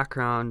a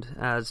background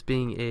as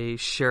being a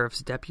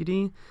sheriff's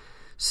deputy.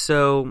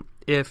 So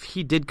if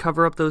he did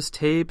cover up those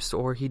tapes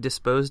or he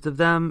disposed of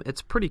them,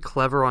 it's pretty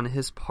clever on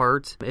his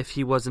part if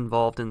he was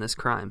involved in this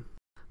crime.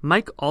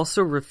 Mike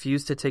also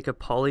refused to take a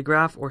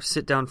polygraph or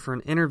sit down for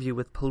an interview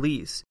with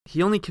police.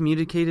 He only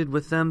communicated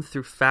with them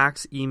through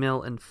fax,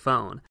 email, and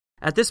phone.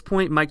 At this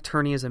point, Mike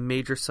Turney is a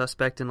major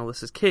suspect in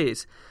Alyssa's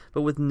case,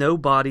 but with no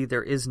body,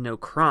 there is no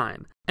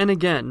crime. And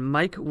again,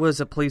 Mike was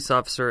a police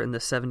officer in the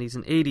 70s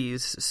and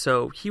 80s,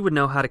 so he would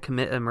know how to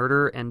commit a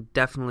murder and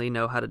definitely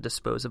know how to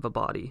dispose of a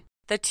body.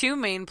 The two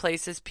main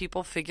places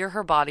people figure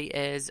her body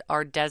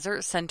are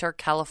Desert Center,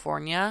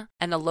 California,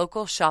 and a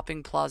local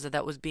shopping plaza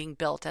that was being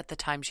built at the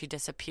time she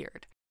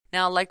disappeared.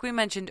 Now, like we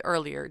mentioned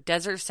earlier,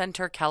 Desert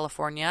Center,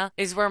 California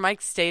is where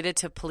Mike stated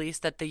to police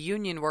that the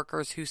union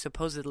workers who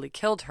supposedly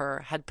killed her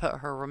had put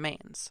her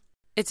remains.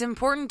 It's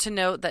important to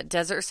note that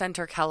Desert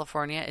Center,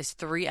 California is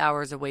 3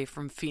 hours away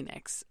from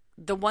Phoenix.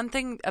 The one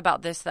thing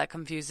about this that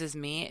confuses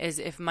me is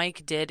if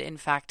Mike did in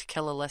fact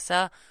kill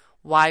Alyssa,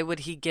 why would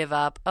he give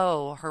up,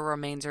 her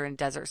remains are in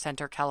Desert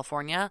Center,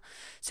 California?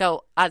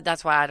 So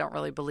that's why I don't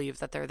really believe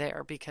that they're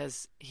there,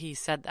 because he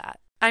said that.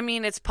 I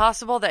mean, it's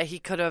possible that he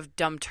could have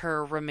dumped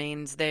her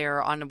remains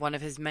there on one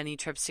of his many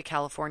trips to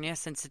California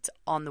since it's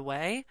on the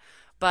way,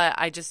 but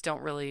I just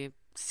don't really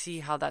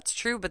see how that's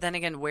true. But then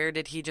again, where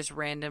did he just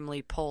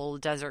randomly pull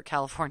Desert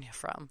California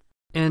from?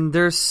 And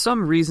there's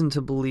some reason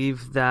to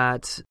believe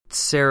that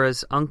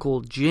Sarah's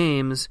uncle,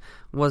 James,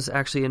 was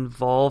actually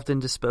involved in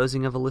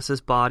disposing of Alyssa's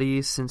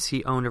body since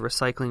he owned a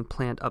recycling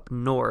plant up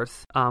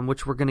north,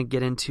 which we're going to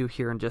get into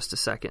here in just a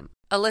second.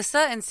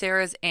 Alyssa and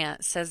Sarah's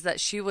aunt says that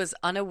she was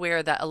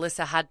unaware that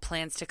Alyssa had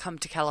plans to come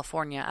to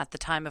California at the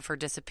time of her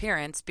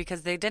disappearance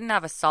because they didn't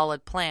have a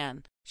solid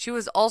plan. She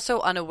was also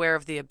unaware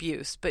of the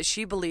abuse, but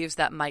she believes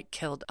that Mike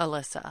killed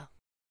Alyssa.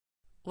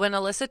 When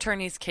Alyssa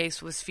Turney's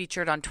case was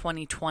featured on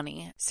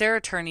 2020, Sarah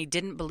Turney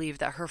didn't believe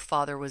that her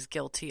father was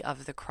guilty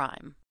of the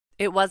crime.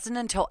 It wasn't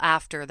until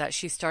after that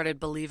she started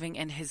believing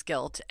in his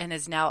guilt and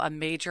is now a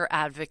major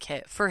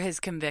advocate for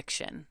his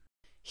conviction.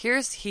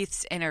 Here's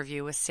Heath's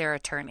interview with Sarah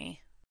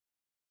Turney.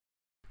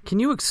 Can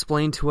you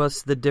explain to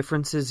us the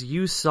differences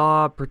you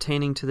saw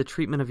pertaining to the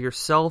treatment of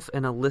yourself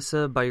and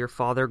Alyssa by your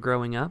father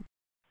growing up?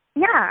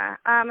 Yeah,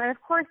 and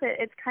of course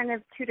it's kind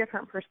of two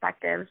different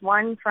perspectives,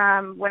 one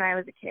from when I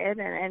was a kid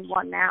and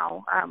one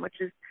now, which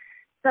is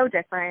so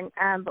different.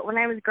 But when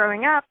I was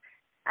growing up,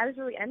 I was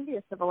really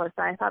envious of Alyssa.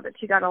 I thought that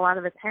she got a lot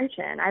of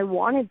attention. I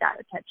wanted that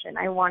attention.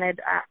 I wanted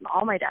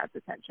all my dad's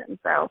attention.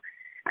 So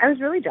I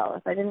was really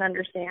jealous. I didn't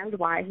understand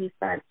why he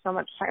spent so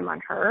much time on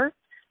her.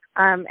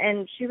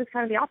 And she was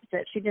kind of the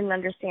opposite. She didn't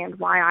understand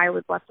why I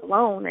was left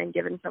alone and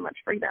given so much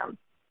freedom.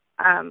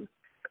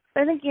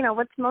 I think,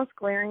 what's most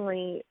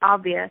glaringly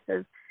obvious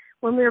is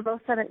when we were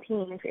both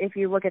 17, if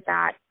you look at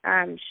that,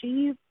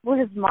 she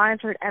was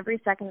monitored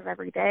every second of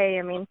every day.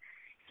 I mean,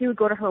 he would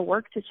go to her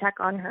work to check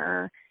on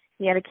her.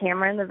 He had a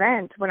camera in the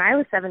vent. When I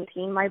was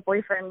 17, my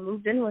boyfriend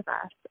moved in with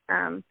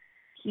us.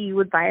 He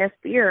would buy us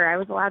beer. I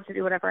was allowed to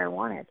do whatever I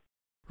wanted.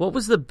 What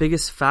was the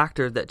biggest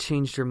factor that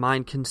changed your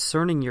mind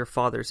concerning your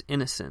father's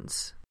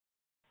innocence?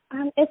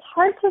 It's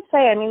hard to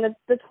say. I mean,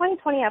 the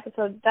 2020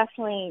 episode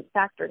definitely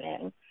factored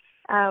in.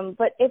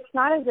 But it's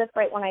not as if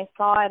right when I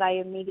saw it, I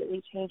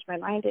immediately changed my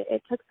mind.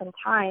 It took some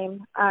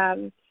time.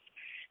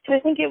 So I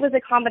think it was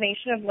a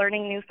combination of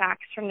learning new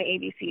facts from the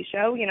ABC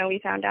show. We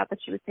found out that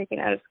she was taken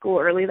out of school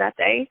early that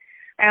day.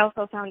 I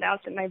also found out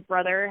that my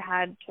brother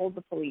had told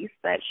the police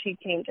that she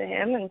came to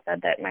him and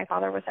said that my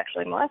father was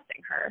sexually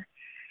molesting her.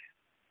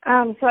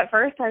 So at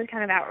first I was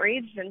kind of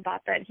outraged and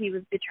thought that he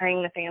was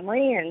betraying the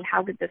family and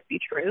how could this be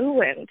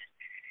true and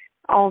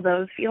all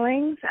those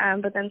feelings.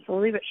 But then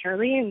slowly but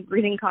surely, and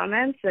reading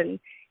comments and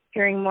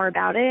hearing more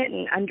about it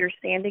and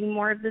understanding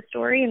more of the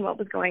story and what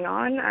was going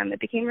on, it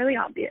became really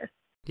obvious.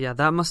 Yeah,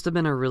 that must have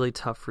been a really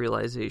tough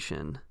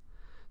realization.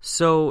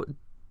 So,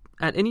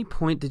 at any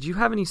point, did you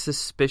have any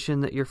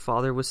suspicion that your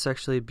father was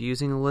sexually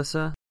abusing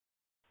Alyssa?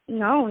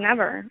 No,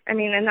 never. I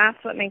mean, and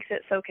that's what makes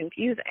it so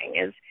confusing,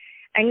 is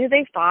I knew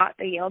they fought,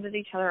 they yelled at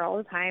each other all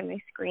the time,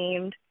 they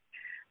screamed,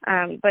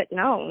 but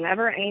no,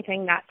 never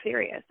anything that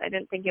serious. I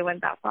didn't think it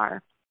went that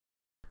far.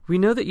 We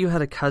know that you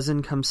had a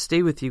cousin come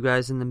stay with you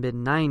guys in the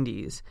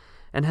mid-90s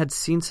and had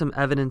seen some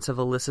evidence of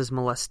Alyssa's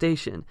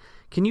molestation.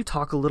 Can you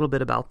talk a little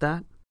bit about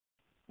that?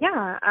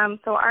 Yeah,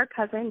 so our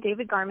cousin,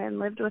 David Garman,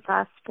 lived with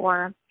us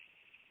for,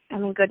 I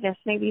mean, goodness,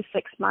 maybe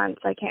 6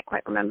 months. I can't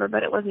quite remember,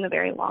 but it wasn't a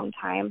very long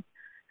time.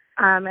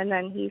 And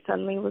then he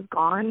suddenly was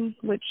gone,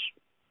 which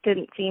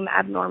didn't seem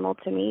abnormal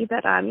to me.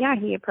 But,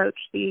 he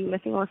approached the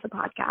Missing Alyssa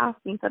podcast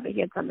and said that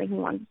he had something he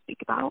wanted to speak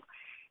about.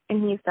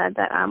 And he said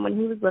that when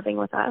he was living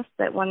with us,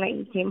 that one night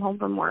he came home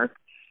from work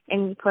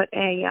and he put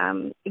a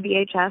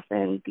VHS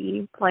in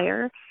the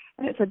player,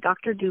 and it said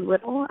Dr.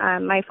 Dolittle.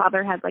 My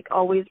father had,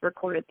 always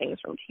recorded things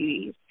from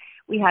TVs.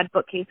 We had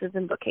bookcases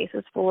and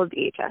bookcases full of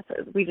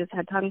VHSs. We just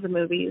had tons of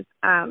movies.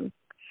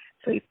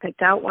 So he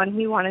picked out one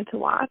he wanted to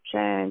watch,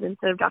 and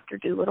instead of Dr.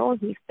 Dolittle,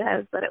 he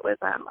says that it was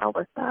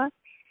Alyssa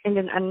and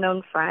an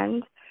unknown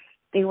friend.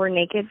 They were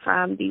naked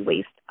from the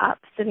waist up,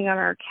 sitting on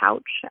our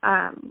couch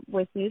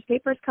with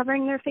newspapers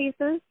covering their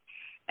faces,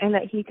 and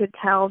that he could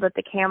tell that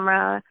the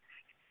camera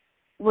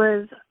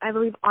was, I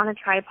believe, on a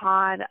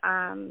tripod,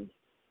 and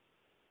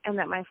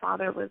that my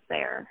father was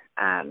there.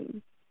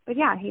 But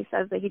yeah, he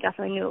says that he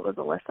definitely knew it was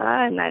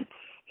Alyssa and that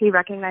he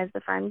recognized the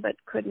friend but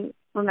couldn't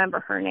remember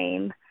her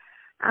name.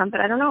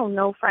 But I don't know.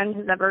 No friend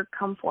has ever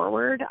come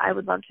forward. I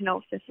would love to know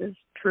if this is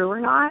true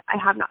or not. I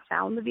have not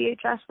found the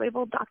VHS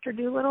labeled Dr.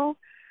 Dolittle,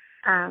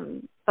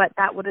 but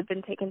that would have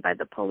been taken by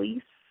the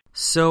police.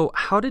 So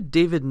how did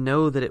David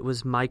know that it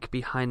was Mike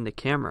behind the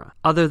camera,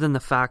 other than the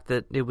fact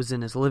that it was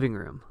in his living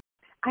room?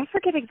 I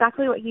forget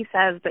exactly what he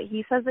says, but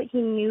he says that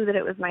he knew that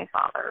it was my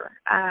father.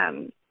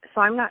 So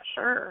I'm not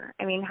sure.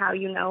 I mean, how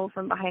you know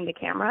from behind the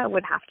camera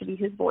would have to be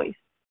his voice.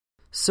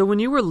 So when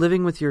you were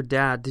living with your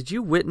dad, did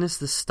you witness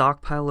the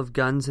stockpile of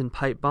guns and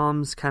pipe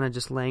bombs kind of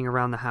just laying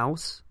around the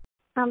house?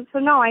 So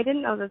no, I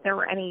didn't know that there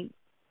were any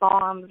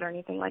bombs or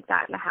anything like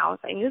that in the house.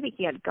 I knew that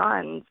he had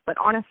guns, but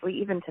honestly,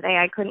 even today,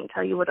 I couldn't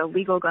tell you what a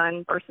legal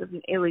gun versus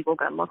an illegal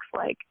gun looks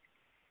like.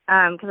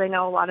 Because I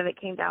know a lot of it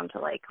came down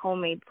to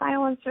homemade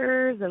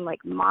silencers and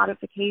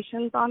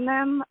modifications on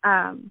them.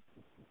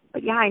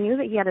 But yeah, I knew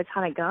that he had a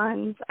ton of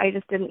guns. I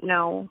just didn't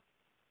know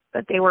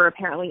that they were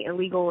apparently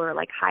illegal or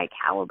high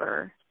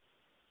caliber.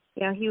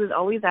 You know, he was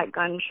always at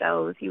gun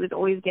shows. He was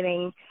always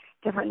getting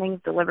different things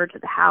delivered to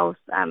the house.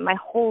 My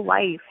whole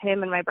life,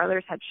 him and my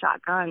brothers had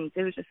shotguns.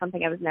 It was just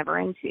something I was never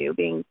into,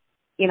 being,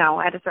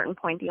 at a certain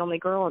point, the only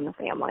girl in the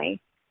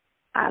family.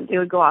 They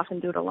would go off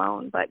and do it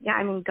alone. But yeah,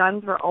 I mean,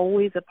 guns were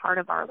always a part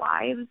of our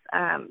lives.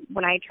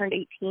 When I turned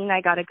 18,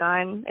 I got a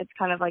gun. It's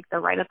kind of like the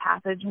rite of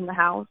passage in the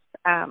house.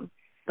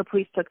 The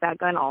police took that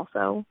gun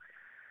also.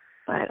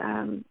 But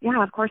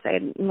of course, I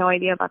had no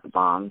idea about the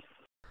bombs.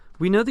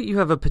 We know that you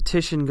have a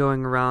petition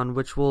going around,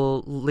 which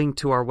we'll link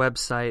to our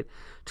website,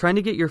 trying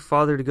to get your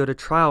father to go to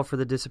trial for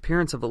the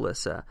disappearance of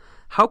Alyssa.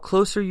 How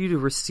close are you to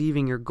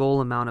receiving your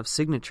goal amount of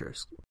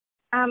signatures?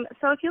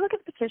 So if you look at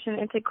the petition,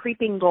 it's a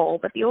creeping goal,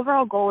 but the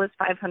overall goal is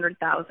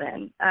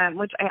 500,000,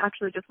 which I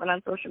actually just went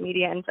on social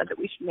media and said that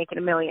we should make it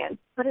 1 million.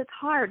 But it's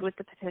hard with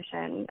the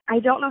petition. I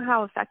don't know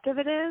how effective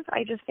it is.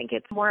 I just think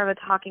it's more of a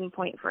talking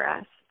point for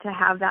us to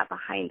have that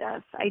behind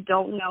us. I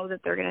don't know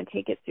that they're going to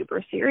take it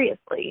super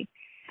seriously.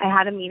 I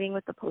had a meeting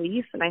with the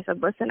police, and I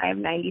said, listen, I have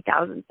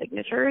 90,000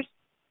 signatures.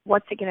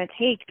 What's it going to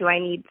take? Do I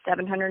need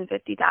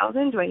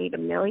 750,000? Do I need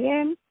 1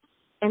 million?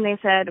 And they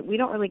said, we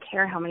don't really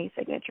care how many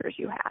signatures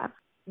you have.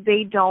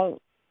 They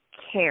don't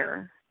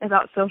care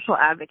about social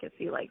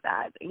advocacy like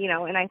that,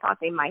 and I thought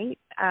they might,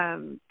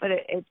 but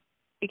it's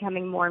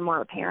becoming more and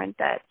more apparent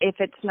that if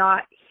it's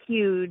not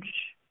huge,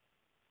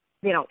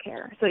 they don't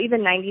care. So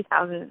even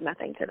 90,000 is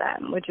nothing to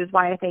them, which is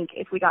why I think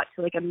if we got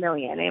to 1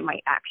 million, it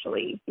might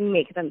actually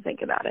make them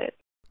think about it.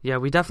 Yeah,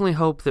 we definitely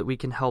hope that we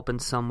can help in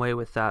some way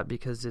with that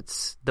because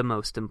it's the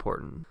most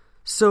important.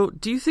 So,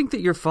 do you think that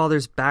your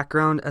father's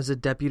background as a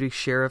deputy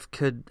sheriff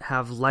could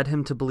have led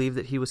him to believe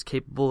that he was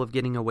capable of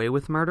getting away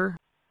with murder?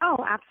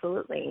 Oh,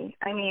 absolutely.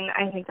 I mean,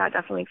 I think that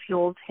definitely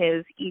fuels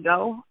his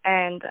ego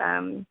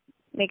and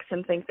makes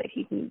him think that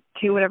he can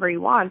do whatever he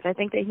wants. I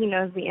think that he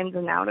knows the ins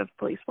and outs of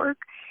police work.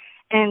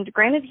 And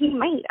granted, he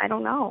might. I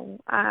don't know.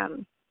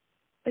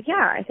 But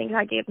yeah, I think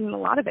that gave him a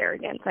lot of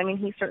arrogance. I mean,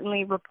 he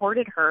certainly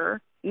reported her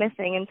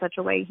missing in such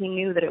a way he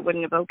knew that it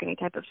wouldn't evoke any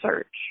type of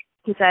search.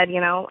 He said,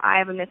 I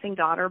have a missing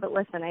daughter, but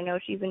listen, I know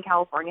she's in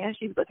California.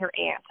 She's with her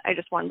aunt. I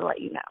just wanted to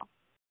let you know.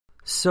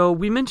 So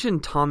we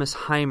mentioned Thomas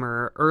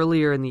Heimer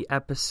earlier in the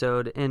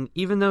episode, and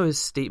even though his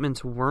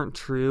statements weren't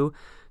true,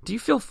 do you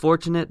feel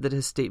fortunate that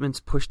his statements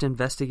pushed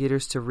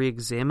investigators to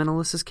re-examine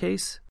Alyssa's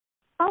case?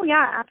 Oh,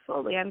 yeah,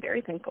 absolutely. I'm very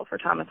thankful for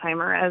Thomas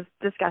Heimer, as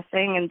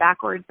disgusting and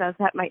backwards as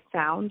that might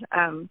sound.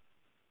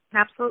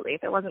 Absolutely.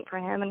 If it wasn't for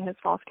him and his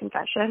false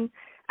confession,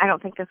 I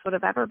don't think this would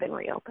have ever been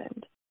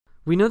reopened.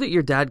 We know that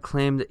your dad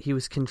claimed that he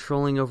was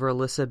controlling over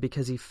Alyssa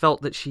because he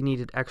felt that she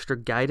needed extra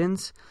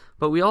guidance,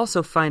 but we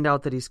also find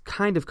out that he's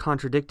kind of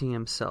contradicting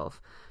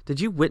himself. Did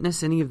you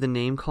witness any of the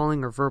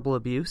name-calling or verbal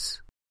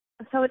abuse?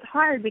 So it's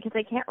hard because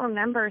I can't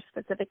remember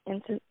specific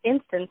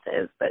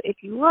instances, but if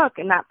you look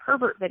in that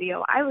pervert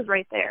video, I was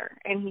right there,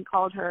 and he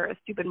called her a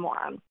stupid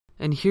moron.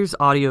 And here's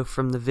audio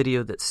from the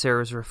video that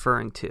Sarah's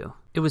referring to.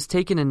 It was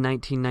taken in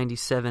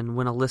 1997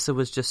 when Alyssa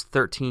was just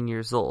 13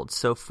 years old,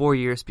 so 4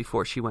 years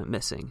before she went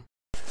missing.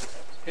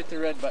 Hit the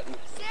red button.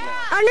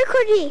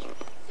 Anakuji.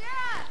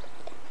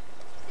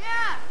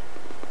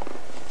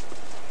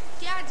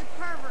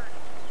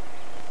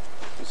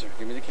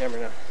 camera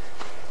now.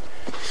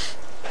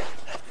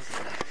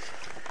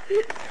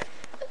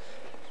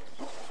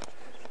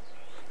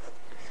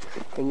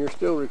 And you're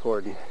still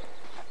recording.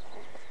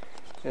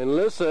 And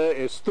Lissa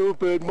is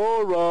stupid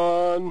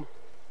moron.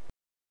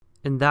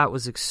 And that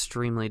was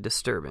extremely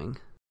disturbing.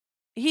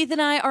 Heath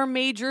and I are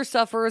major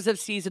sufferers of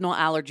seasonal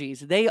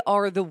allergies. They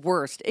are the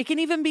worst. It can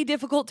even be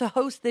difficult to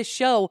host this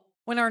show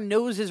when our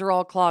noses are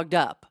all clogged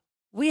up.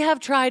 We have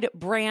tried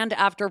brand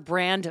after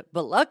brand,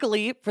 but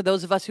luckily, for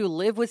those of us who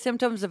live with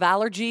symptoms of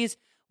allergies,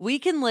 we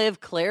can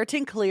live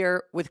Claritin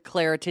Clear with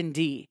Claritin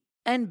D.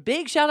 And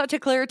big shout out to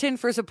Claritin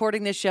for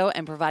supporting this show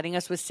and providing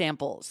us with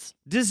samples.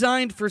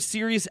 Designed for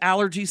serious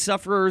allergy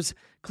sufferers,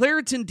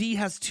 Claritin D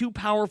has 2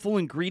 powerful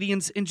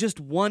ingredients in just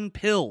one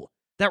pill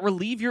that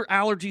relieve your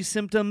allergy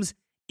symptoms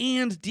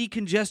and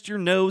decongest your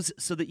nose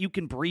so that you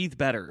can breathe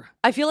better.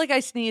 I feel like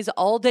I sneeze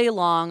all day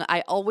long.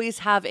 I always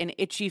have an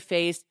itchy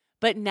face,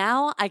 but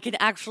now I can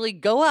actually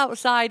go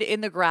outside in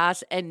the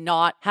grass and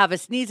not have a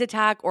sneeze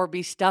attack or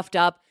be stuffed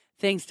up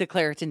thanks to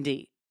Claritin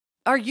D.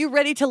 Are you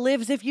ready to live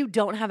as if you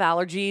don't have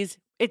allergies?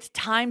 It's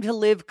time to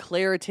live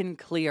Claritin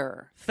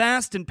Clear.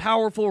 Fast and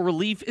powerful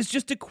relief is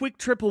just a quick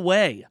trip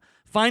away.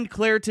 Find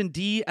Claritin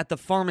D at the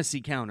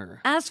pharmacy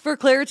counter. Ask for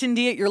Claritin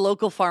D at your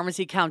local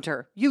pharmacy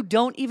counter. You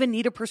don't even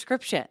need a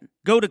prescription.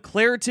 Go to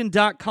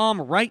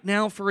Claritin.com right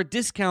now for a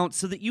discount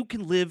so that you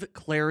can live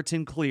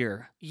Claritin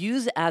Clear.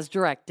 Use as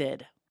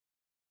directed.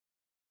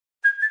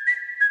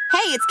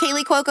 Hey, it's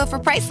Kaylee Cuoco for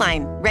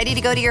Priceline. Ready to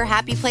go to your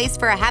happy place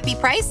for a happy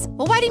price?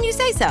 Well, why didn't you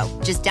say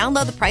so? Just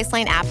download the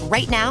Priceline app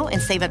right now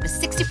and save up to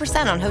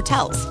 60% on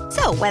hotels.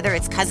 So whether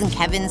it's Cousin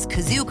Kevin's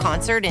Kazoo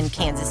Concert in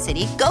Kansas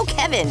City, go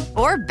Kevin,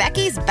 or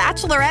Becky's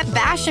Bachelorette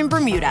Bash in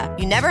Bermuda,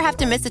 you never have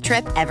to miss a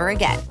trip ever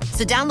again.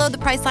 So download the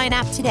Priceline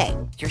app today.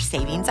 Your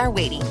savings are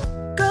waiting.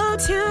 Go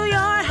to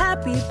your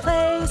happy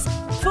place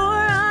for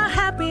a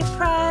happy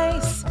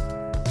price.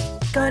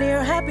 Go to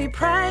your happy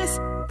price,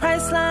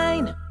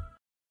 Priceline.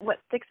 What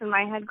sticks in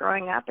my head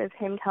growing up is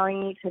him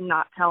telling me to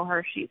not tell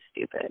her she's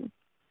stupid.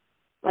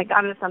 Like,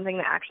 that is something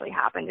that actually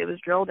happened. It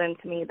was drilled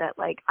into me that,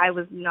 like, I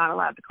was not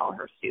allowed to call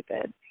her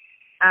stupid.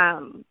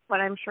 But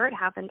I'm sure it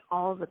happened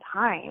all the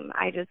time.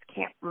 I just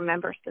can't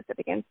remember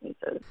specific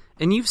instances.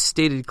 And you've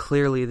stated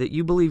clearly that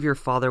you believe your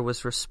father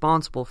was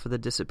responsible for the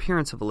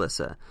disappearance of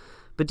Alyssa.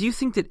 But do you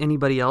think that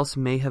anybody else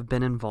may have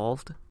been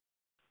involved?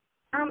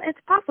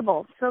 It's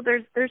possible. So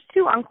there's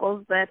 2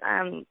 uncles that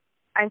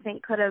I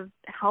think could have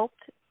helped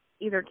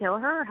either kill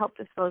her or help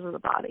dispose of the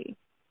body.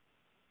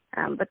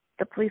 But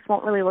the police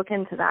won't really look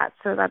into that,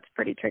 so that's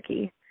pretty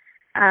tricky.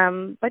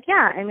 But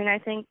yeah, I mean, I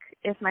think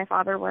if my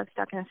father was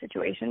stuck in a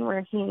situation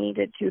where he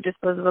needed to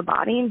dispose of a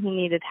body and he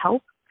needed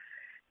help,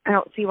 I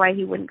don't see why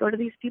he wouldn't go to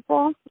these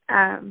people.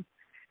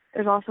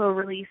 There's also a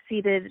really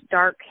seated,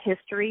 dark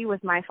history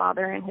with my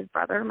father and his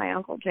brother, my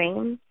Uncle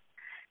James.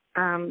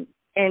 And,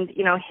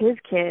 you know, his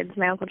kids,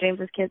 my Uncle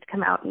James's kids,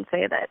 come out and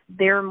say that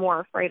they're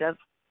more afraid of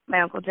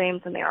my Uncle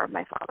James than they are of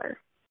my father.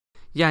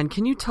 Yeah, and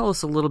can you tell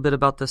us a little bit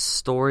about the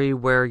story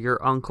where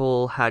your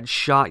uncle had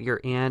shot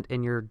your aunt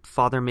and your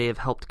father may have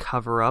helped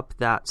cover up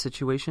that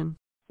situation?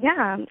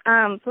 Yeah,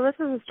 so this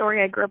is a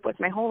story I grew up with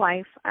my whole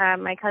life.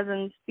 My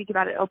cousins speak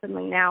about it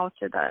openly now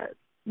to the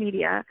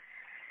media.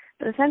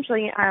 But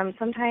essentially,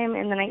 sometime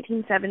in the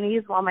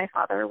 1970s, while my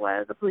father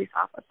was a police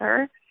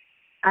officer,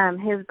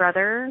 his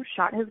brother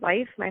shot his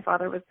wife. My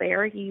father was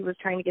there. He was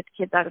trying to get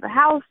the kids out of the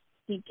house.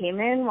 He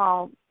came in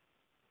while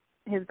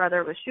his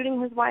brother was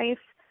shooting his wife.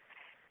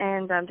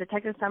 And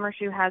Detective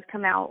Summershoe has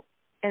come out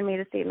and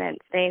made a statement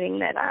stating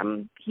that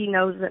he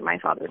knows that my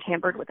father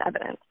tampered with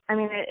evidence. I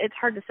mean, it's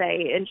hard to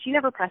say. And she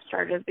never pressed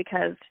charges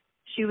because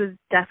she was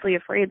deathly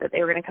afraid that they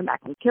were going to come back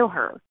and kill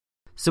her.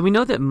 So we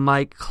know that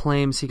Mike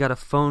claims he got a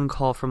phone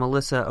call from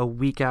Alyssa a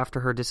week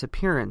after her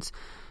disappearance.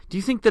 Do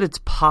you think that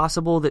it's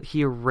possible that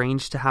he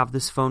arranged to have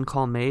this phone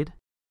call made?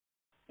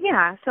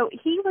 Yeah, so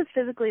he was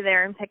physically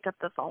there and picked up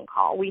the phone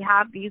call. We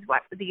have these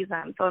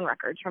phone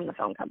records from the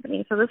phone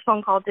company. So this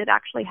phone call did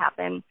actually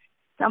happen.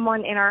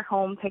 Someone in our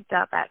home picked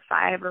up at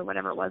 5 or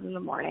whatever it was in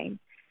the morning.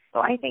 So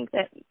I think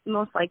that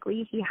most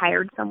likely he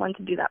hired someone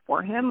to do that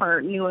for him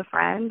or knew a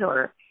friend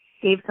or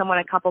gave someone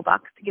a couple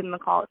bucks to give him a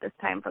call at this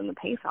time from the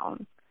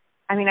payphone.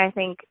 I mean, I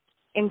think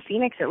in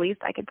Phoenix at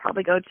least I could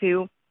probably go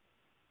to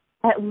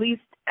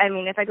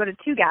if I go to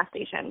 2 gas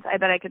stations, I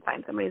bet I could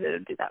find somebody that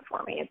would do that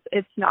for me.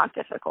 It's not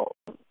difficult.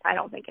 I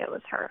don't think it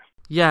was her.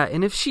 Yeah,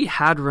 and if she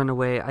had run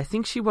away, I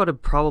think she would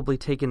have probably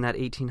taken that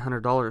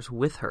 $1,800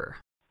 with her.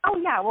 Oh,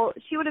 yeah, well,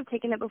 she would have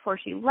taken it before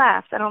she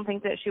left. I don't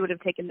think that she would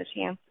have taken the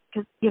chance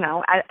because, you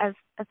know, as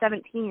a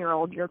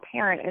 17-year-old, your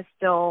parent is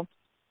still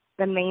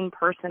the main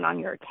person on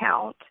your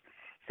account.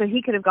 So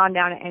he could have gone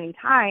down at any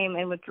time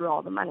and withdrew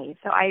all the money.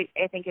 So I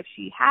think if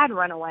she had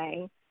run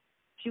away,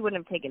 she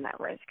wouldn't have taken that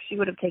risk. She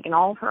would have taken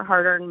all of her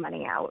hard-earned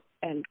money out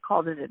and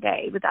called it a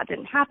day, but that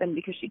didn't happen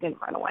because she didn't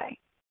run away.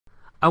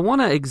 I want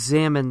to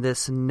examine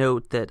this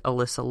note that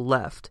Alyssa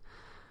left.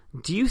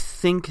 Do you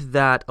think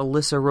that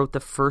Alyssa wrote the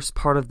first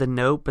part of the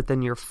note, but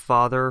then your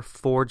father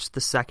forged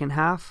the second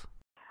half?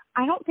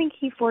 I don't think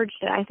he forged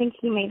it. I think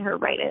he made her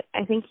write it.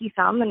 I think he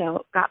found the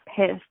note, got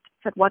pissed,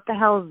 said, what the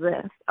hell is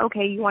this?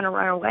 Okay, you want to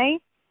run away?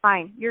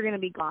 Fine, you're going to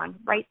be gone.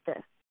 Write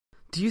this.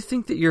 Do you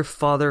think that your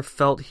father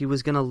felt he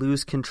was going to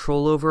lose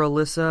control over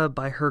Alyssa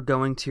by her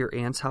going to your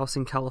aunt's house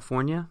in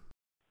California?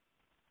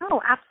 Oh,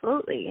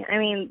 absolutely. I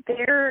mean,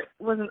 there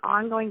was an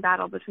ongoing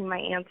battle between my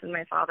aunts and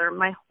my father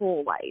my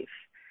whole life.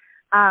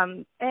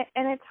 And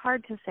it's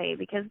hard to say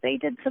because they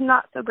did some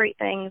not-so-great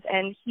things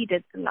and he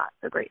did some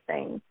not-so-great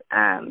things.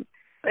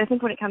 But I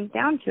think when it comes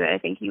down to it, I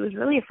think he was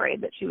really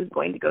afraid that she was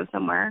going to go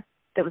somewhere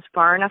that was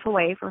far enough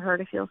away for her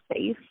to feel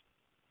safe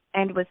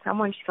and with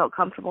someone she felt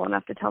comfortable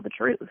enough to tell the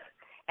truth.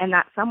 And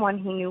that someone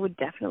he knew would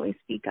definitely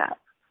speak up.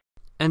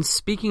 And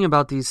speaking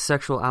about these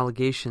sexual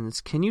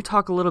allegations, can you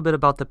talk a little bit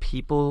about the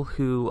people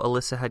who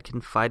Alyssa had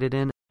confided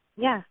in?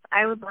 Yes,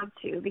 I would love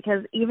to,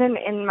 because even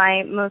in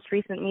my most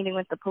recent meeting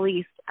with the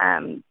police,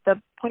 the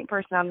point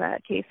person on the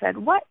case said,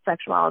 what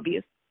sexual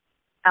abuse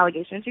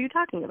allegations are you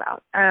talking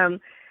about? And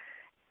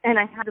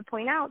I had to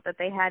point out that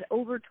they had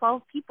over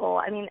 12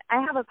 people. I mean,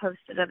 I have a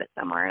post-it of it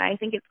somewhere, and I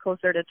think it's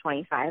closer to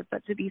 25,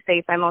 but to be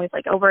safe, I'm always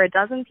like, over a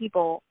dozen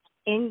people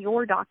in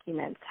your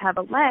documents have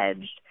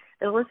alleged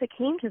that Alyssa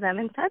came to them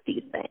and said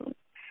these things.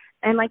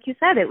 And like you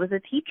said, it was a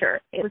teacher,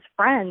 it was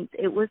friends,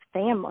 it was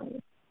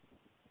family.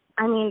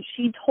 I mean,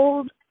 she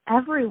told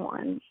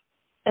everyone,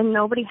 and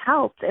nobody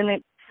helped. And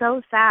it's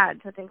so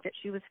sad to think that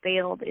she was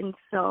failed in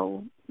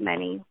so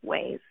many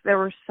ways. There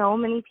were so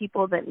many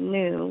people that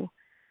knew,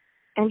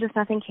 and just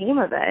nothing came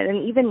of it.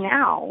 And even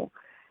now,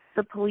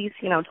 the police,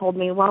 told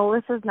me, well,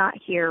 Alyssa's not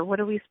here. What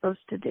are we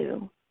supposed to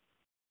do?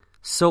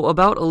 So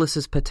about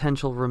Alyssa's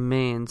potential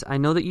remains, I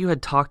know that you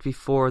had talked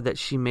before that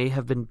she may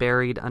have been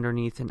buried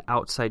underneath an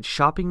outside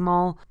shopping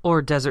mall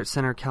or Desert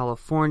Center,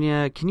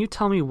 California. Can you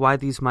tell me why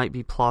these might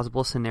be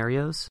plausible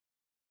scenarios?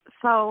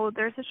 So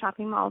there's a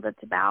shopping mall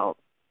that's about,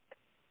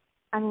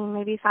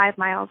 maybe 5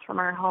 miles from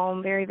our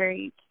home, very,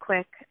 very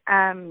quick.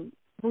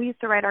 We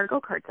used to ride our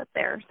go-karts up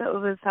there, so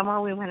it was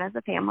somewhere we went as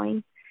a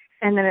family.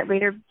 And then it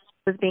later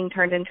was being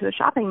turned into a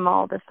shopping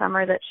mall the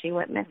summer that she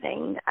went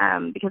missing,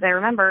 because I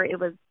remember it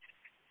was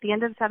the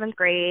end of 7th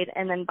grade,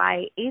 and then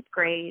by 8th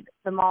grade,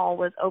 the mall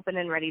was open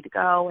and ready to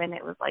go, and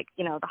it was like,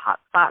 the hot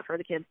spot for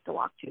the kids to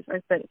walk to. So I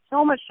spent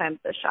so much time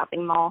at the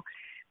shopping mall,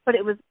 but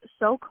it was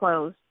so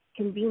close,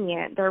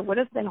 convenient. There would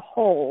have been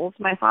holes.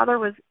 My father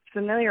was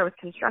familiar with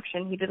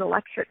construction. He did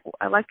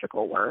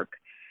electrical work.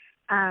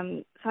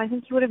 So I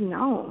think he would have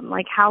known,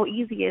 like, how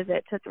easy is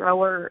it to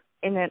throw her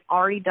in an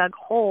already dug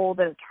hole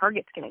that a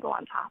target's going to go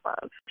on top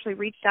of. Actually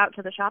reached out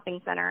to the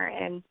shopping center,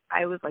 and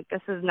I was like,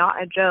 this is not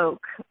a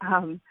joke.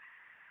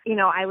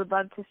 I would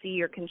love to see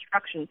your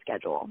construction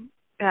schedule.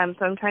 So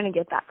I'm trying to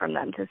get that from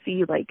them to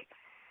see, like,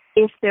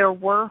 if there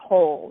were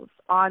holes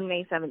on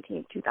May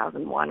 17th,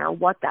 2001, or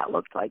what that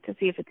looked like, to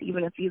see if it's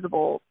even a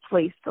feasible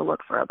place to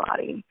look for a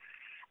body.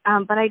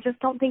 But I just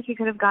don't think you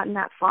could have gotten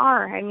that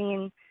far. I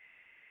mean,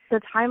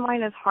 the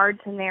timeline is hard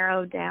to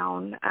narrow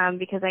down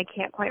because I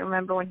can't quite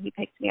remember when he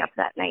picked me up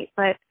that night,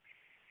 but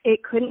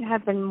it couldn't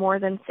have been more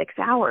than 6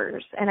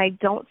 hours, and I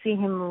don't see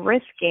him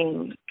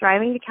risking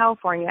driving to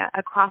California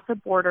across a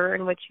border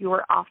in which you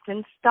are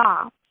often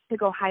stopped to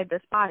go hide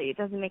this body. It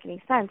doesn't make any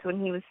sense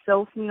when he was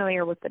so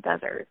familiar with the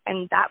desert,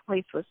 and that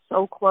place was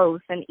so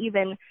close, and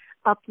even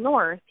up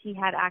north, he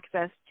had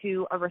access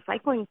to a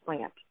recycling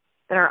plant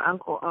that our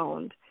uncle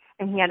owned,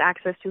 and he had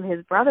access to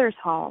his brother's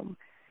home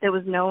that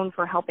was known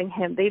for helping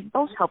him. They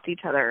both helped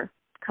each other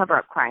cover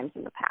up crimes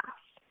in the past.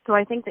 So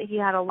I think that he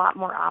had a lot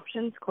more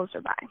options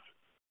closer by.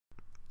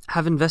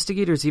 Have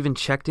investigators even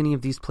checked any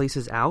of these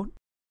places out?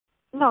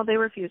 No, they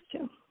refused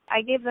to.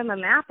 I gave them a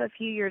map a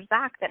few years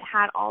back that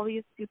had all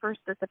these super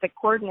specific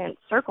coordinates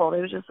circled.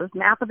 It was just this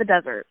map of the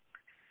desert.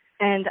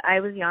 And I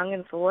was young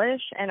and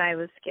foolish, and I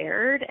was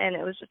scared, and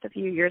it was just a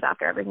few years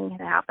after everything had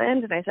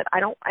happened. And I said,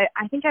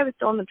 I think I was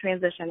still in the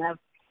transition of,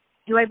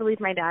 do I believe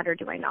my dad or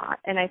do I not?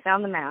 And I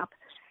found the map,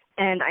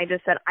 and I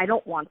just said, I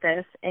don't want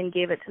this, and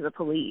gave it to the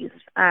police.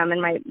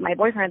 And my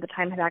boyfriend at the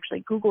time had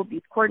actually Googled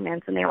these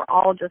coordinates, and they were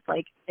all just,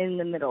 like, in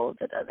the middle of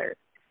the desert.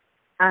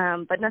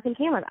 But nothing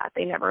came of that.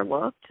 They never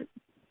looked.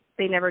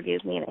 They never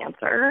gave me an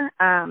answer.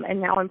 And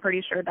now I'm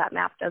pretty sure that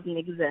map doesn't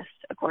exist,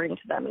 according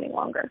to them, any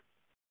longer.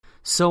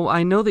 So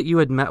I know that you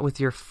had met with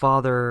your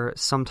father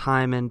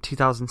sometime in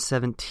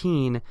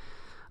 2017.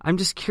 I'm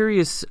just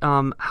curious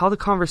how the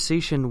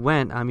conversation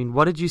went. I mean,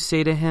 what did you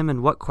say to him,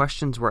 and what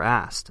questions were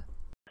asked?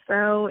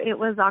 So it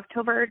was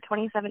October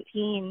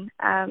 2017.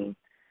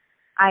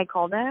 I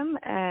called him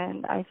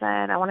and I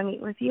said, I want to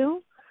meet with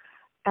you.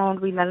 And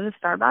we met at a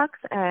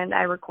Starbucks, and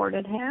I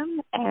recorded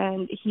him,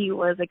 and he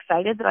was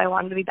excited that I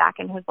wanted to be back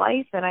in his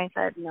life. And I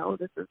said, no,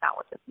 this is not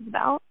what this is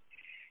about.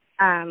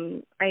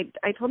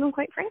 I told him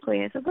quite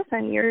frankly, I said,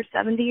 listen, you're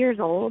 70 years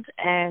old,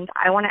 and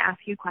I want to ask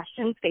you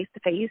questions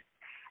face-to-face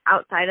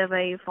outside of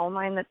a phone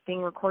line that's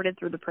being recorded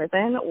through the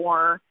prison,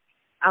 or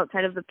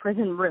outside of the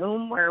prison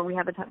room where we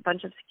have a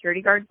bunch of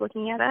security guards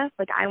looking at us.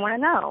 Like, I want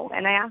to know.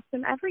 And I asked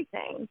him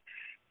everything.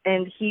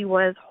 And he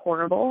was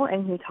horrible,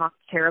 and he talked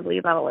terribly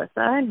about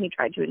Alyssa, and he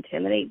tried to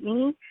intimidate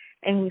me.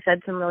 And he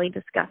said some really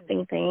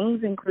disgusting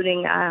things,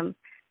 including,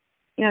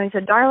 he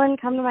said, "Darlin,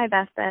 come to my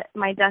deathbed,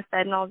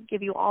 and I'll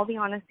give you all the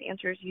honest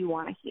answers you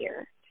want to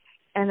hear."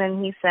 And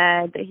then he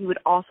said that he would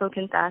also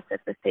confess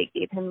if the state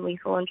gave him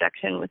lethal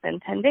injection within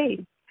 10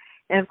 days.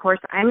 And, of course,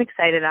 I'm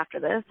excited after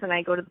this, and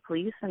I go to the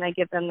police, and I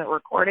give them the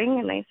recording,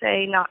 and they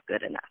say, not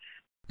good enough.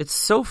 It's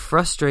so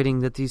frustrating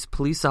that these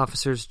police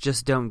officers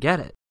just don't get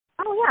it.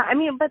 Oh, yeah. I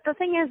mean, but the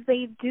thing is,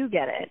 they do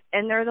get it,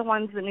 and they're the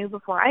ones that knew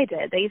before I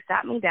did. They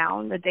sat me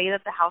down the day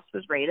that the house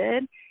was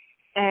raided,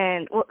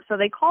 and so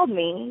they called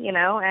me,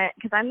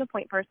 because I'm the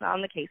point person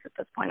on the case at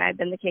this point. I've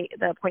been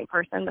the point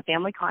person, the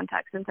family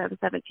contact since I was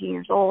 17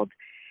 years old.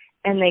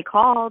 And they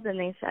called and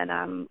they said,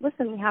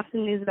 "Listen, we have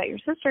some news about your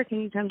sister.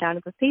 Can you come down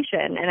to the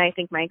station?" And I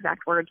think my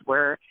exact words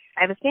were,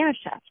 "I have a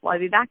Spanish test. Will I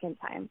be back in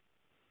time?"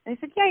 And I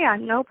said, yeah,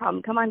 no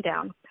problem. Come on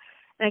down.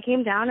 And I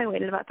came down. I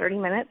waited about 30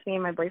 minutes. Me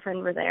and my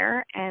boyfriend were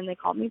there, and they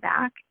called me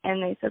back.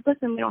 And they said,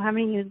 "Listen, we don't have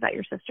any news about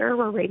your sister.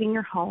 We're raiding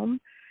your home.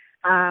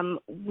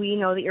 We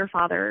know that your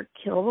father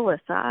killed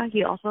Alyssa.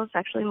 He also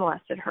sexually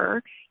molested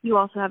her. You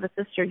also have a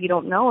sister you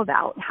don't know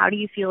about. How do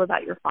you feel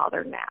about your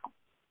father now?"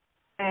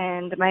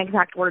 And my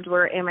exact words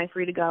were, "Am I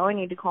free to go? I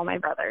need to call my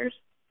brothers."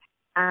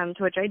 To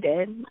which I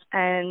did.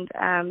 And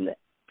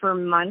for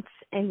months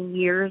and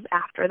years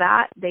after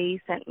that, they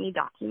sent me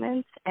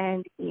documents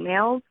and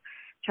emails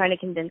trying to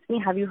convince me,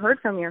 "Have you heard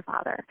from your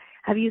father?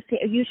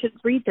 You should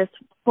read this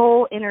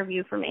full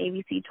interview from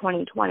ABC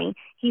 2020.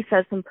 He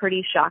says some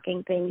pretty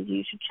shocking things.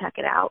 You should check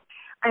it out."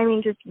 I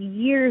mean, just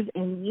years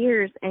and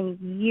years and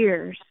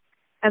years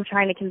of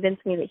trying to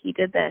convince me that he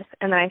did this.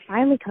 And then I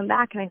finally come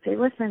back and I say,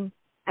 "Listen,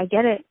 I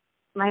get it.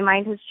 My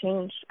mind has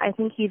changed. I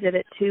think he did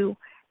it too.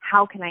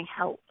 How can I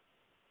help?"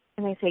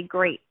 And they say,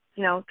 "Great.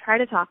 Try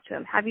to talk to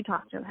him. Have you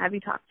talked to him? Have you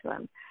talked to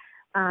him?"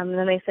 And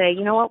then they say,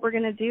 "You know what we're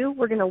going to do?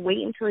 We're going to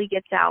wait until he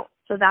gets out.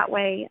 So that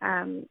way,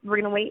 we're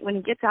going to wait. When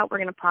he gets out, we're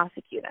going to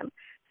prosecute him.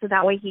 So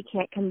that way he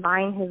can't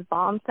combine his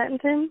bond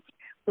sentence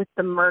with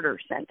the murder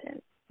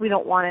sentence. We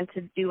don't want him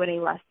to do any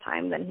less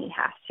time than he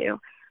has to."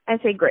 I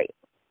say, "Great."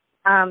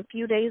 A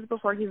few days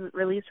before he's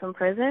released from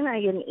prison,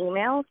 I get an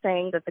email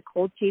saying that the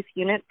cold case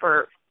unit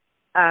for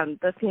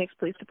the Phoenix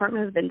Police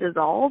Department has been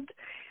dissolved,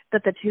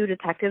 that the 2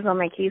 detectives on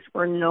my case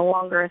were no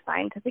longer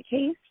assigned to the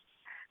case.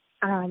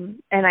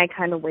 And I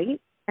kind of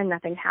wait, and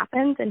nothing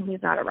happens, and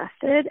he's not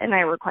arrested, and I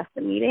request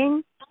a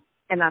meeting,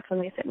 and that's when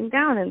they sit me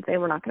down and say,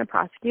 "We're not going to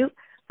prosecute.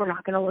 We're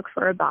not going to look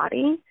for a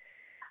body.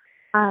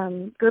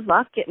 Good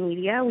luck, get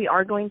media. We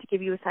are going to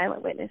give you a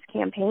silent witness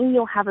campaign.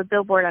 You'll have a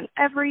billboard on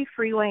every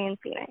freeway in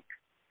Phoenix."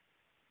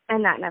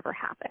 And that never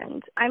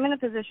happened. I'm in a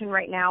position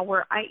right now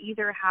where I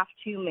either have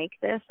to make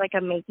this like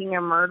a making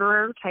a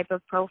murderer type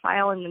of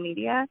profile in the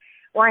media,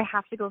 or I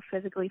have to go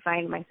physically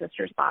find my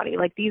sister's body.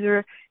 Like, these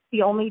are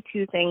the only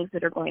 2 things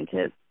that are going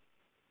to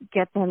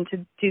get them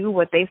to do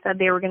what they said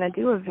they were going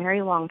to do a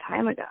very long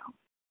time ago.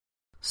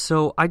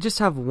 So I just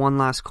have one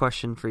last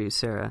question for you,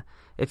 Sarah.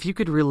 If you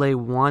could relay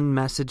one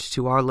message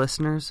to our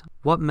listeners,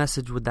 what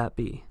message would that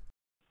be?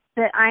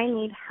 That I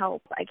need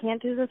help. I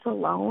can't do this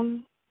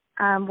alone.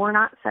 We're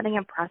not setting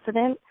a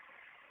precedent.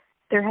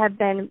 There have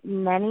been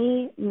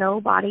many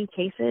no-body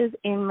cases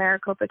in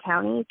Maricopa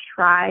County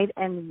tried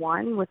and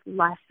won with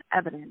less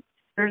evidence.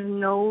 There's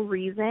no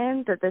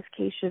reason that this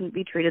case shouldn't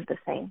be treated the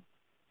same.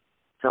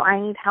 So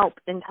I need help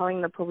in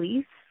telling the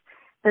police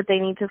that they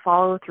need to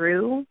follow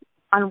through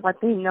on what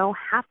they know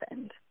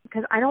happened.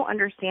 Because I don't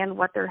understand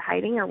what they're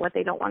hiding or what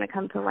they don't want to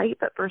come to light,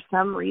 but for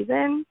some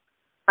reason,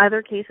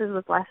 other cases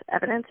with less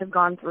evidence have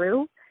gone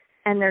through,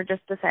 and they're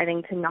just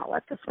deciding to not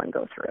let this one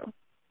go through.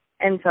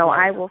 And so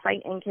I will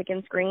fight and kick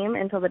and scream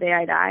until the day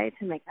I die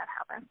to make that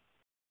happen.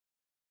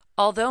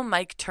 Although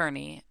Mike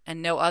Turney,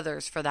 and no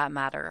others for that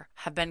matter,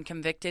 have been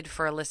convicted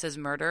for Alyssa's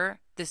murder,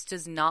 this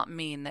does not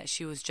mean that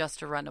she was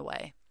just a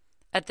runaway.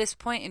 At this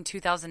point in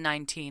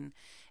 2019,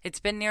 it's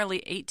been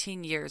nearly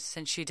 18 years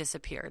since she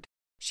disappeared.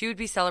 She would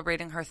be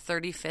celebrating her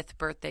 35th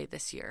birthday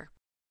this year.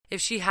 If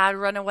she had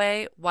run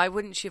away, why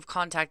wouldn't she have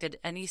contacted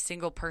any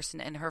single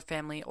person in her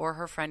family or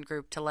her friend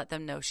group to let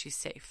them know she's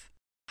safe?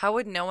 How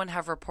would no one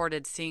have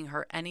reported seeing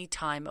her any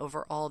time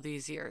over all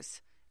these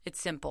years?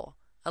 It's simple.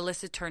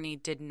 Alyssa Turney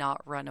did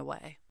not run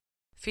away.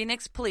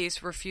 Phoenix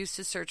police refuse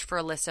to search for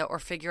Alyssa or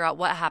figure out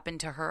what happened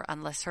to her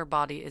unless her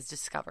body is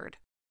discovered.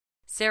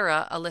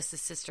 Sarah,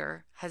 Alyssa's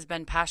sister, has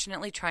been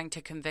passionately trying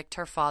to convict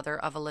her father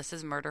of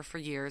Alyssa's murder for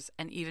years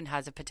and even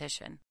has a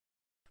petition.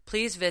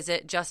 Please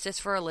visit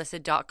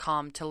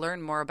justicefораlyssa.com to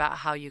learn more about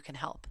how you can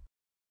help.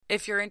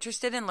 If you're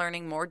interested in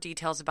learning more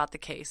details about the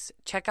case,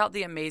 check out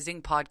the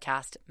amazing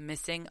podcast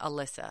Missing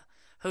Alyssa,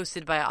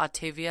 hosted by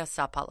Octavia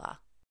Sapala.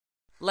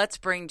 Let's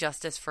bring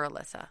justice for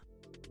Alyssa.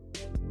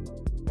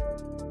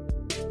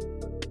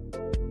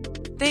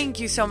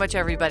 Thank you so much,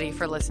 everybody,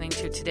 for listening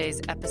to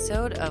today's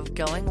episode of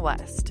Going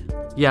West.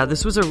 Yeah,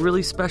 this was a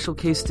really special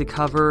case to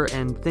cover,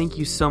 and thank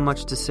you so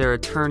much to Sarah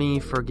Turney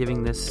for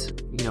giving this,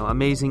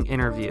 amazing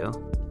interview.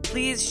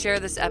 Please share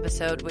this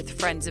episode with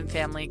friends and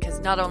family, because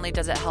not only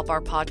does it help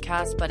our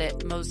podcast, but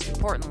it most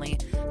importantly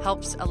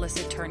helps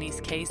Alyssa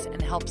Turney's case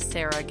and helps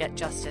Sarah get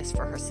justice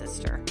for her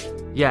sister.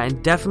 Yeah,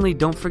 and definitely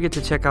don't forget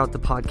to check out the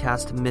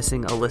podcast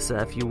Missing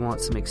Alyssa if you want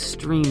some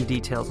extreme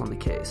details on the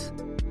case.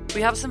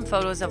 We have some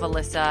photos of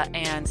Alyssa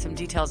and some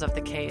details of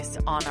the case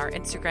on our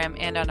Instagram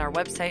and on our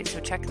website, so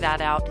check that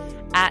out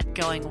at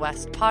Going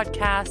West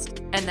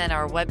Podcast. And then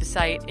our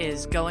website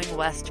is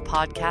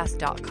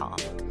goingwestpodcast.com.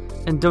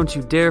 And don't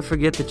you dare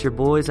forget that your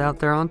boy's out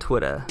there on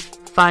Twitter.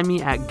 Find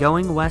me at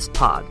Going West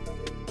Pod.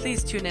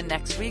 Please tune in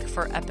next week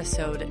for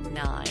episode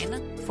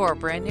 9 for a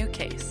brand new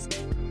case.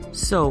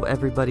 So,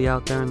 everybody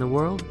out there in the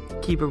world,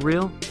 keep it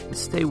real and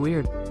stay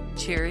weird.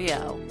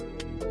 Cheerio.